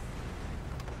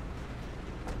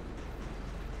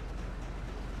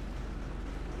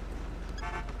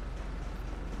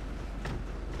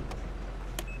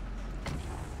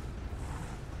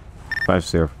 Five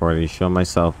 040. Show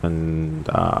myself and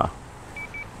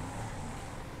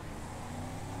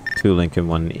 2 Lincoln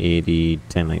 180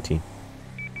 1019.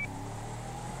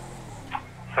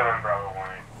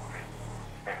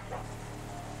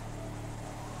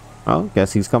 Oh,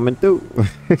 guess he's coming through.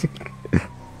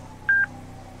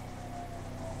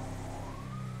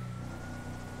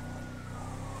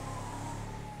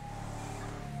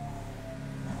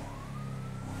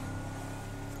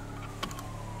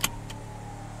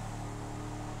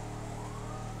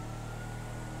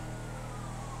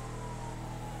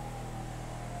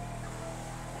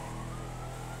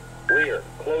 Rear,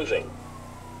 closing.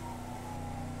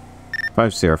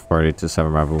 5 Sierra 40 to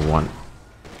 7 Bravo 1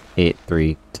 8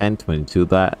 3 10 22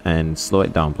 that, and slow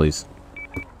it down please.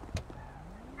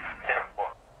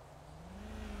 10-4.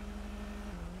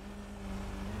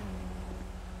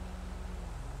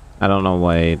 I don't know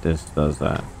why this does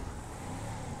that.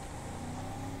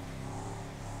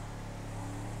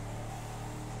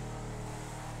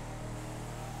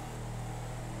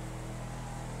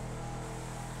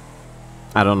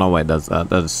 I don't know why it does that.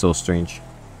 That is so strange.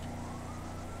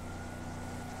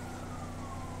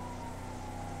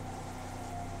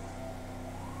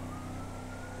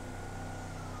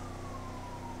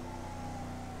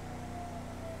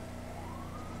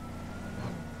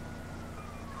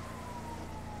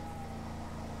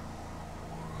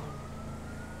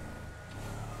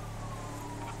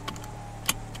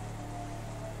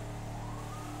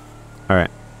 All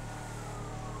right.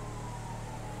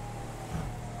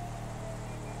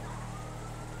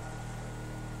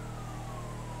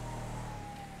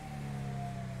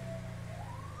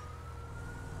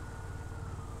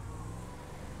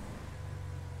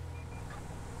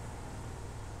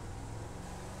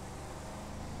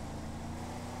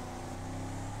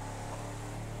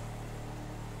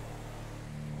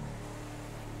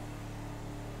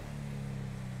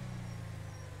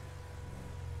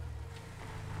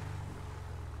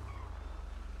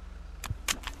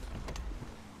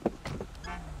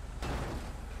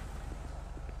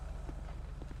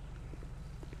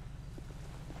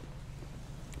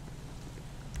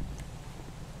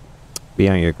 Be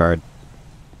on your guard.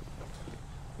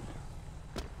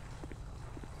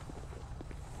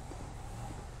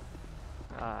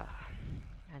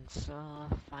 And so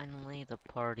finally the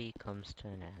party comes to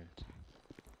an end.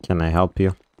 Can I help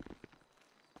you?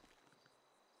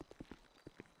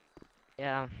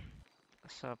 Yeah,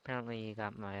 so apparently you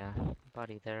got my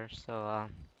buddy there, so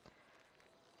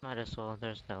might as well,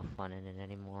 there's no fun in it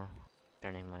anymore.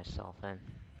 Turning myself in.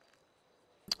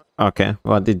 Okay.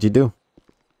 What did you do?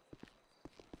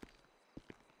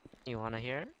 You wanna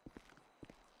hear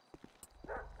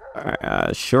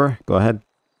it? Sure. Go ahead.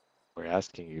 We're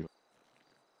asking you.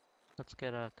 Let's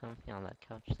get comfy on that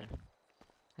couch there.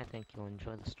 I think you'll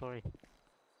enjoy the story.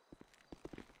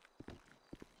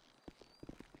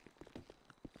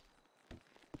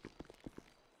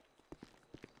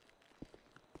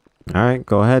 All right.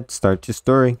 Go ahead. Start your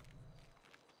story.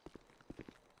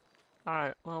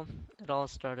 Alright, well, it all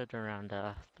started around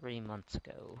 3 months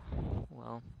ago.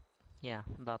 Well, yeah,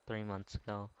 about 3 months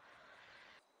ago.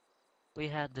 We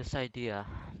had this idea,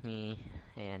 me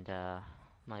and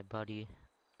my buddy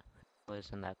was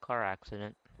in that car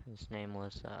accident. His name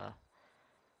was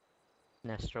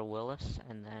Nestor Willis,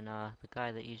 and then the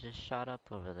guy that you just shot up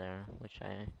over there, which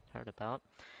I heard about,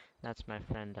 that's my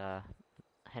friend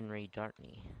Henry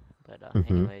Dartney. But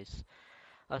Mm-hmm. anyways,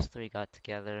 us three got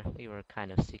together. We were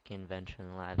kind of seeking adventure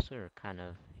in life, so we were kind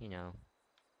of,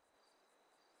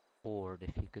 bored,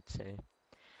 if you could say.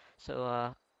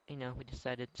 So, we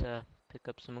decided to pick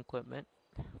up some equipment.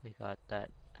 We got that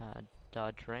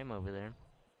Dodge Ram over there.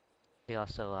 We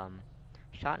also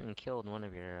shot and killed one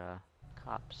of your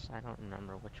cops. I don't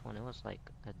remember which one. It was like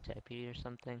a deputy or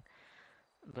something.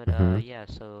 But Mm-hmm. yeah,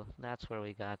 so that's where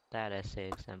we got that SA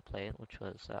exempt plate, which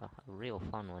was a real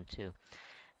fun one too.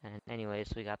 And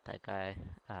anyways, we got that guy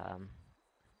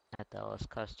at the LS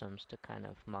Customs to kind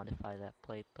of modify that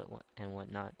plate, and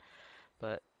whatnot.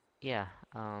 But yeah,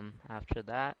 after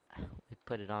that, we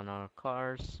put it on our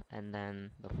cars, and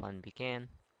then the fun began.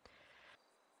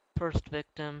 First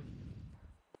victim,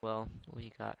 well,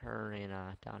 we got her in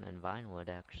down in Vinewood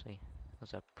actually. It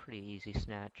was a pretty easy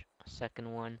snatch.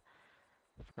 Second one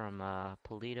from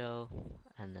Polito,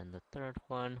 and then the third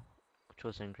one, which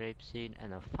was in Grapeseed,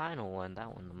 and the final one,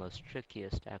 that one the most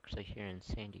trickiest actually here in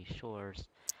Sandy Shores.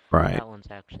 Right. That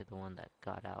one's actually the one that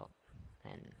got out,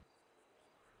 and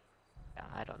yeah,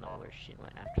 I don't know where she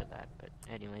went after that, but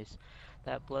anyways,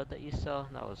 that blood that you saw,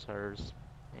 that was hers,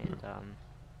 and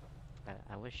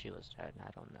I wish she was dead.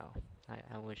 I don't know.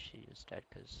 I wish she was dead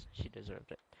because she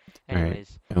deserved it. All right.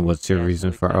 Anyways, And what's your yeah, so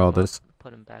reason we for cut all him up, this?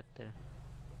 put him back there.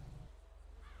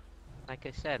 Like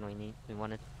I said, we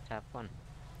wanted to have fun.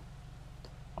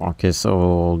 Okay,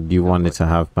 so you So wanted what? to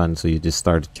have fun, so you just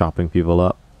started chopping people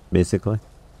up, basically.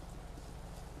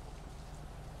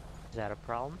 Is that a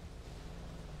problem?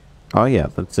 Oh yeah,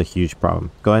 that's a huge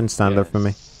problem. Go ahead and stand there for me.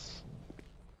 Yes.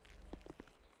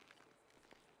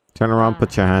 Turn around,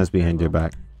 put your hands Very behind your well.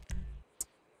 back.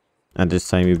 And this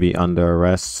time you'll be under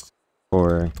arrest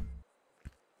for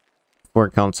 4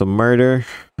 counts of murder.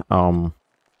 The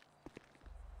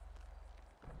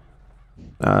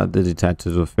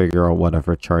detectives will figure out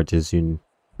whatever charges you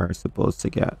are supposed to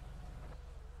get.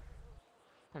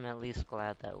 I'm at least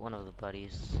glad that one of the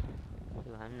buddies,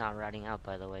 who I'm not ratting out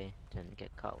by the way, didn't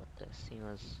get caught with this. He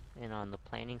was in on the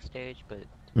planning stage, but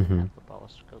didn't have the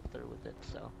balls to go through with it,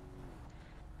 so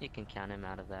you can count him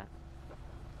out of that.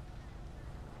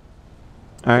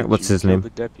 Alright, Did what's you his kill name? the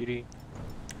deputy?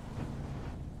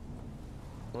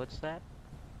 What's that?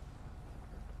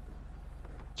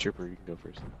 Chipper, you can go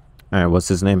first. Alright, what's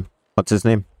his name? What's his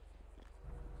name?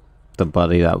 The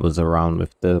buddy that was around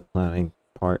with the planning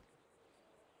part.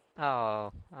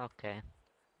 Oh, okay.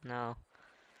 No.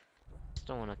 Just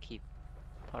don't want to keep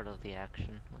part of the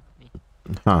action with me.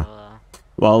 Huh. So,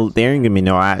 Well, let's there see ain't gonna be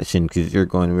no action because you're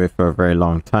going away for a very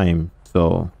long time.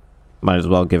 So, might as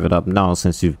well give it up now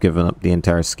since you've given up the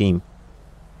entire scheme.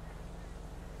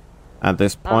 At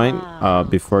this point,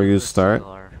 before you start,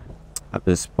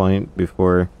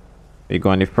 before you go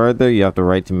any further, you have the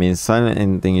right to remain silent.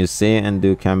 Anything you say and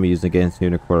do can be used against you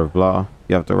in a court of law.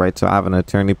 You have the right to have an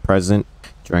attorney present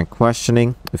during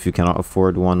questioning. If you cannot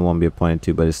afford one, won't be appointed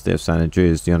to by the state of San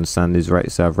Andreas. Do you understand these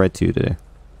rights I have read to you today?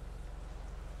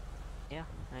 Yeah,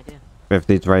 I do. If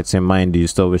these rights in mind, do you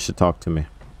still wish to talk to me?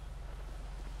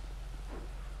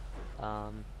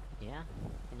 Yeah.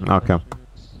 Any Okay.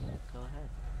 questions? Go ahead.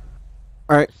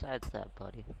 Alright. Besides that,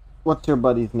 buddy. What's your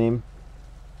buddy's name?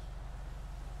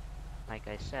 Like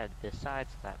I said,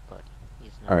 besides that, buddy.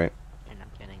 He's not. Alright. You're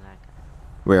not getting that guy.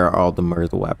 Where are all the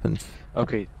murder weapons?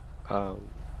 Okay.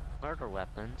 Murder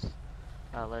weapons?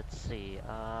 Let's see.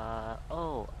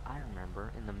 Oh, I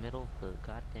remember. In the middle of the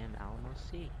goddamn Alamo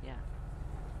Sea. Yeah.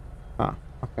 Huh.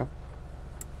 Okay.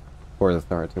 Port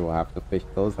Authority will have to fish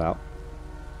those out.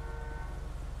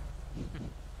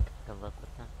 Good luck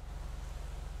with them.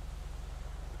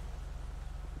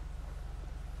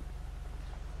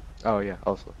 Oh yeah.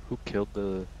 Also, who killed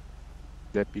the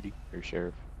deputy or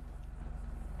sheriff?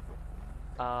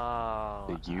 Oh,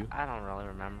 Did you? I don't really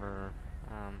remember.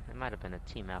 It might have been a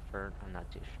team effort. I'm not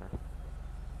too sure.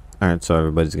 Alright, so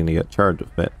everybody's gonna get charged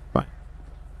with it. Fine.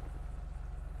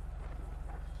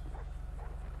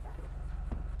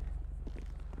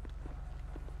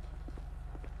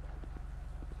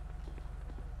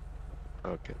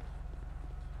 Okay.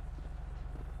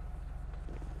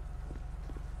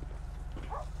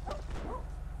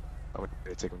 I'm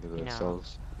gonna take him to the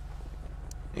cells.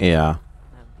 Yeah.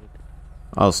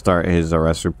 I'll start his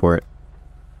arrest report.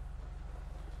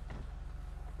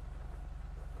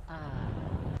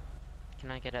 Can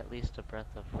I get at least a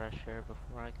breath of fresh air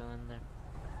before I go in there?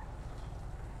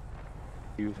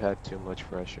 You've had too much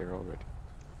fresh air already.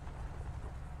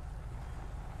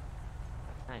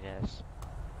 I guess.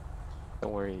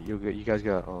 Don't worry, you guys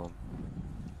got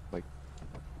like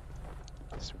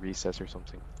this recess or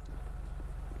something.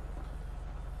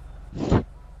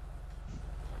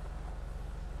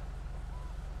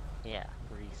 Yeah,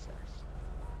 recess.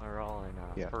 We're all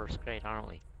in first grade, aren't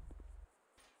we?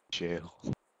 Jail.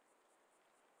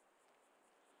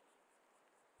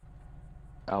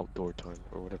 Outdoor time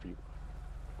or whatever you.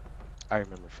 I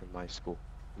remember from my school,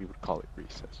 we would call it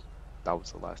recess. That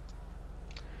was the last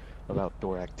of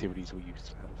outdoor activities we used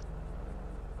to have.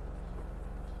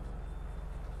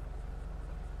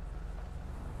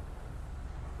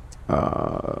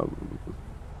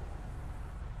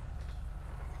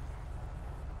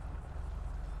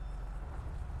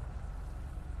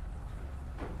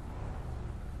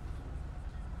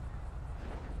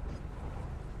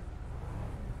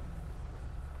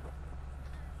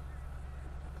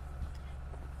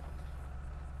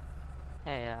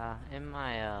 Hey, in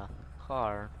my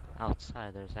car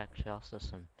outside, there's actually also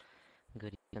some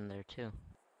goodies in there too.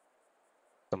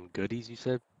 Some goodies, you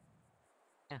said?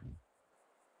 Yeah.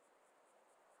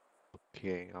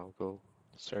 Okay, I'll go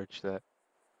search that.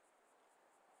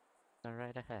 Go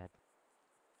right ahead.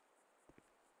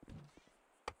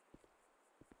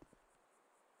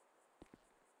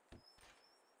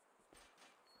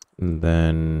 And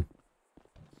then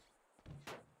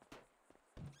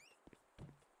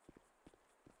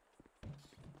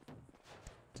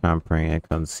tampering and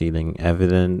concealing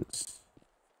evidence.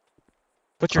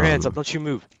 Put your hands up, don't you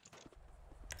move.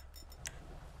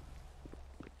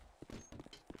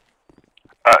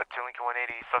 To Lincoln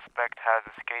 180, suspect has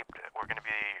escaped. We're going to be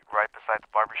right beside the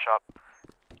barbershop.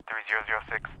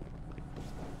 3006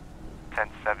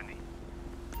 1070.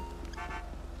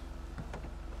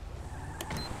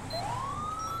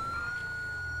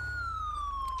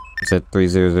 said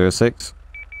 3006.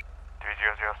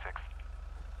 3006.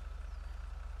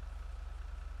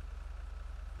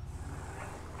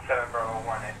 7 Bravo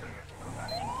 1.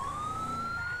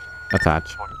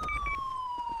 Attach.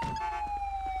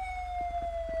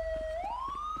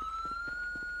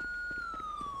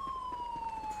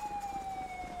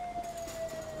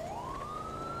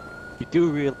 You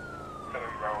do real. 7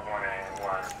 Bravo 1 and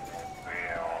 1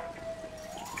 will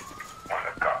on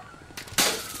the car.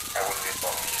 I will be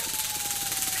following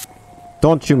you.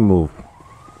 Don't you move.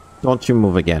 Don't you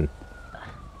move again.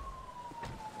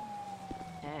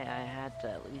 Hey, I had to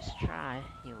at least try.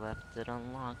 You left it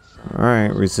unlocked, so...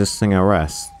 Alright, resisting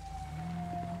arrest.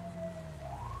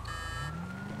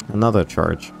 Another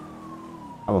charge.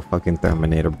 I'm a fucking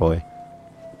Terminator boy.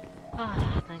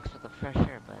 Ah, thanks for the fresh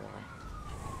air, by the way.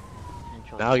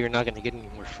 Enjoy. Now you're not gonna get any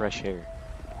more fresh air.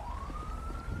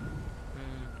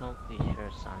 Don't be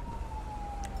sure, son.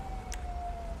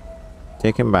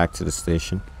 Take him back to the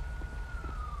station.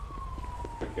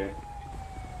 Okay.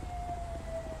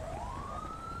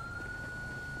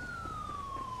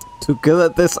 Too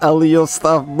good at this LEO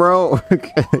stuff, bro.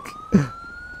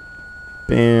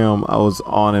 Damn, I was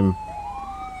on him.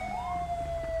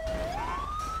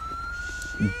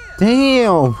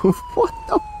 Damn! What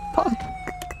the fuck?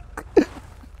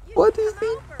 What is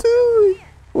he doing?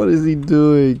 What is he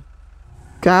doing?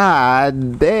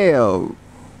 God damn!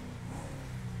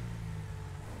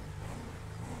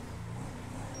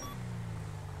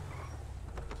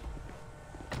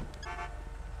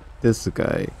 This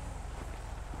guy.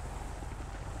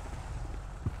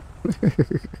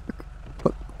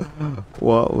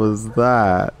 What was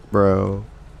that, bro?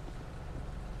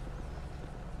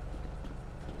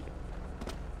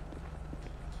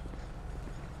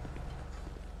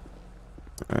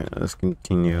 Alright, let's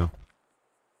continue.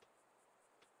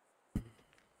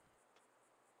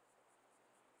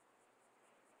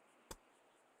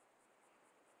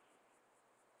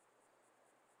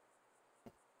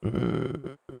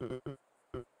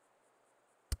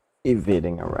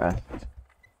 Evading arrest.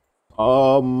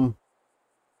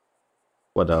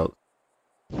 What else?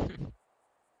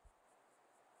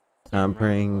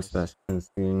 Tampering, slash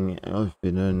concealing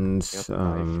evidence, Yep,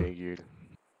 I figured.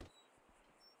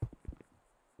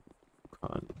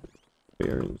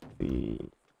 Conspiracy.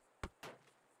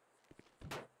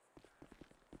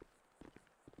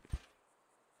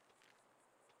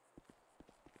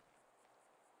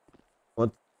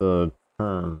 What's the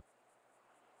term?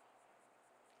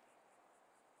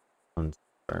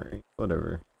 Conspiracy,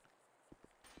 whatever.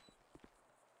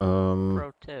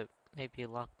 Pro tip, maybe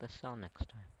lock the cell next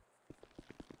time.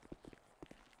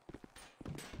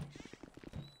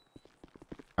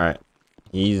 Alright.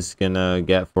 He's gonna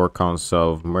get 4 counts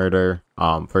of murder,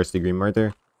 first degree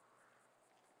murder.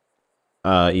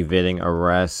 Evading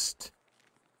arrest.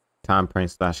 Tampering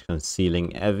slash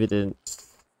concealing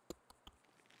evidence.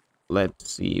 Let's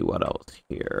see what else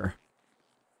here.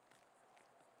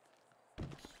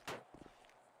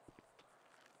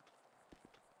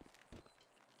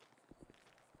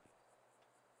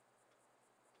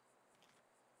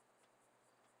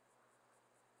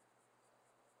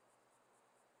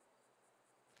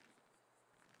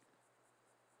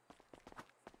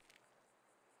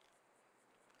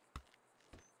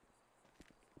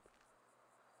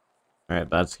 Alright,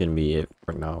 that's gonna be it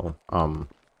for now.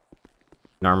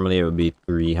 Normally it would be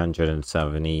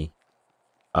 370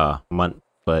 month,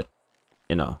 but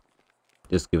you know,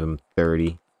 just give him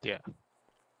 30. Yeah.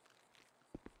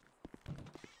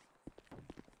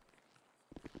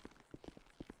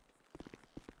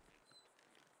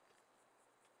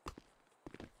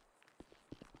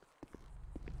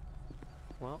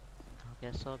 Well, I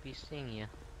guess I'll be seeing you,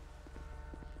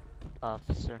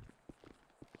 officer.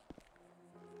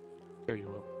 There you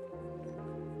will.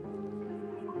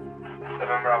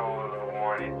 7 Bravo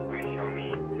 1 is please show me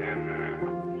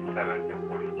 7 to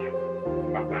 42.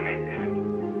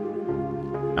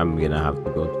 I'm gonna have to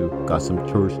go too. Got some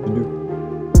chores to do.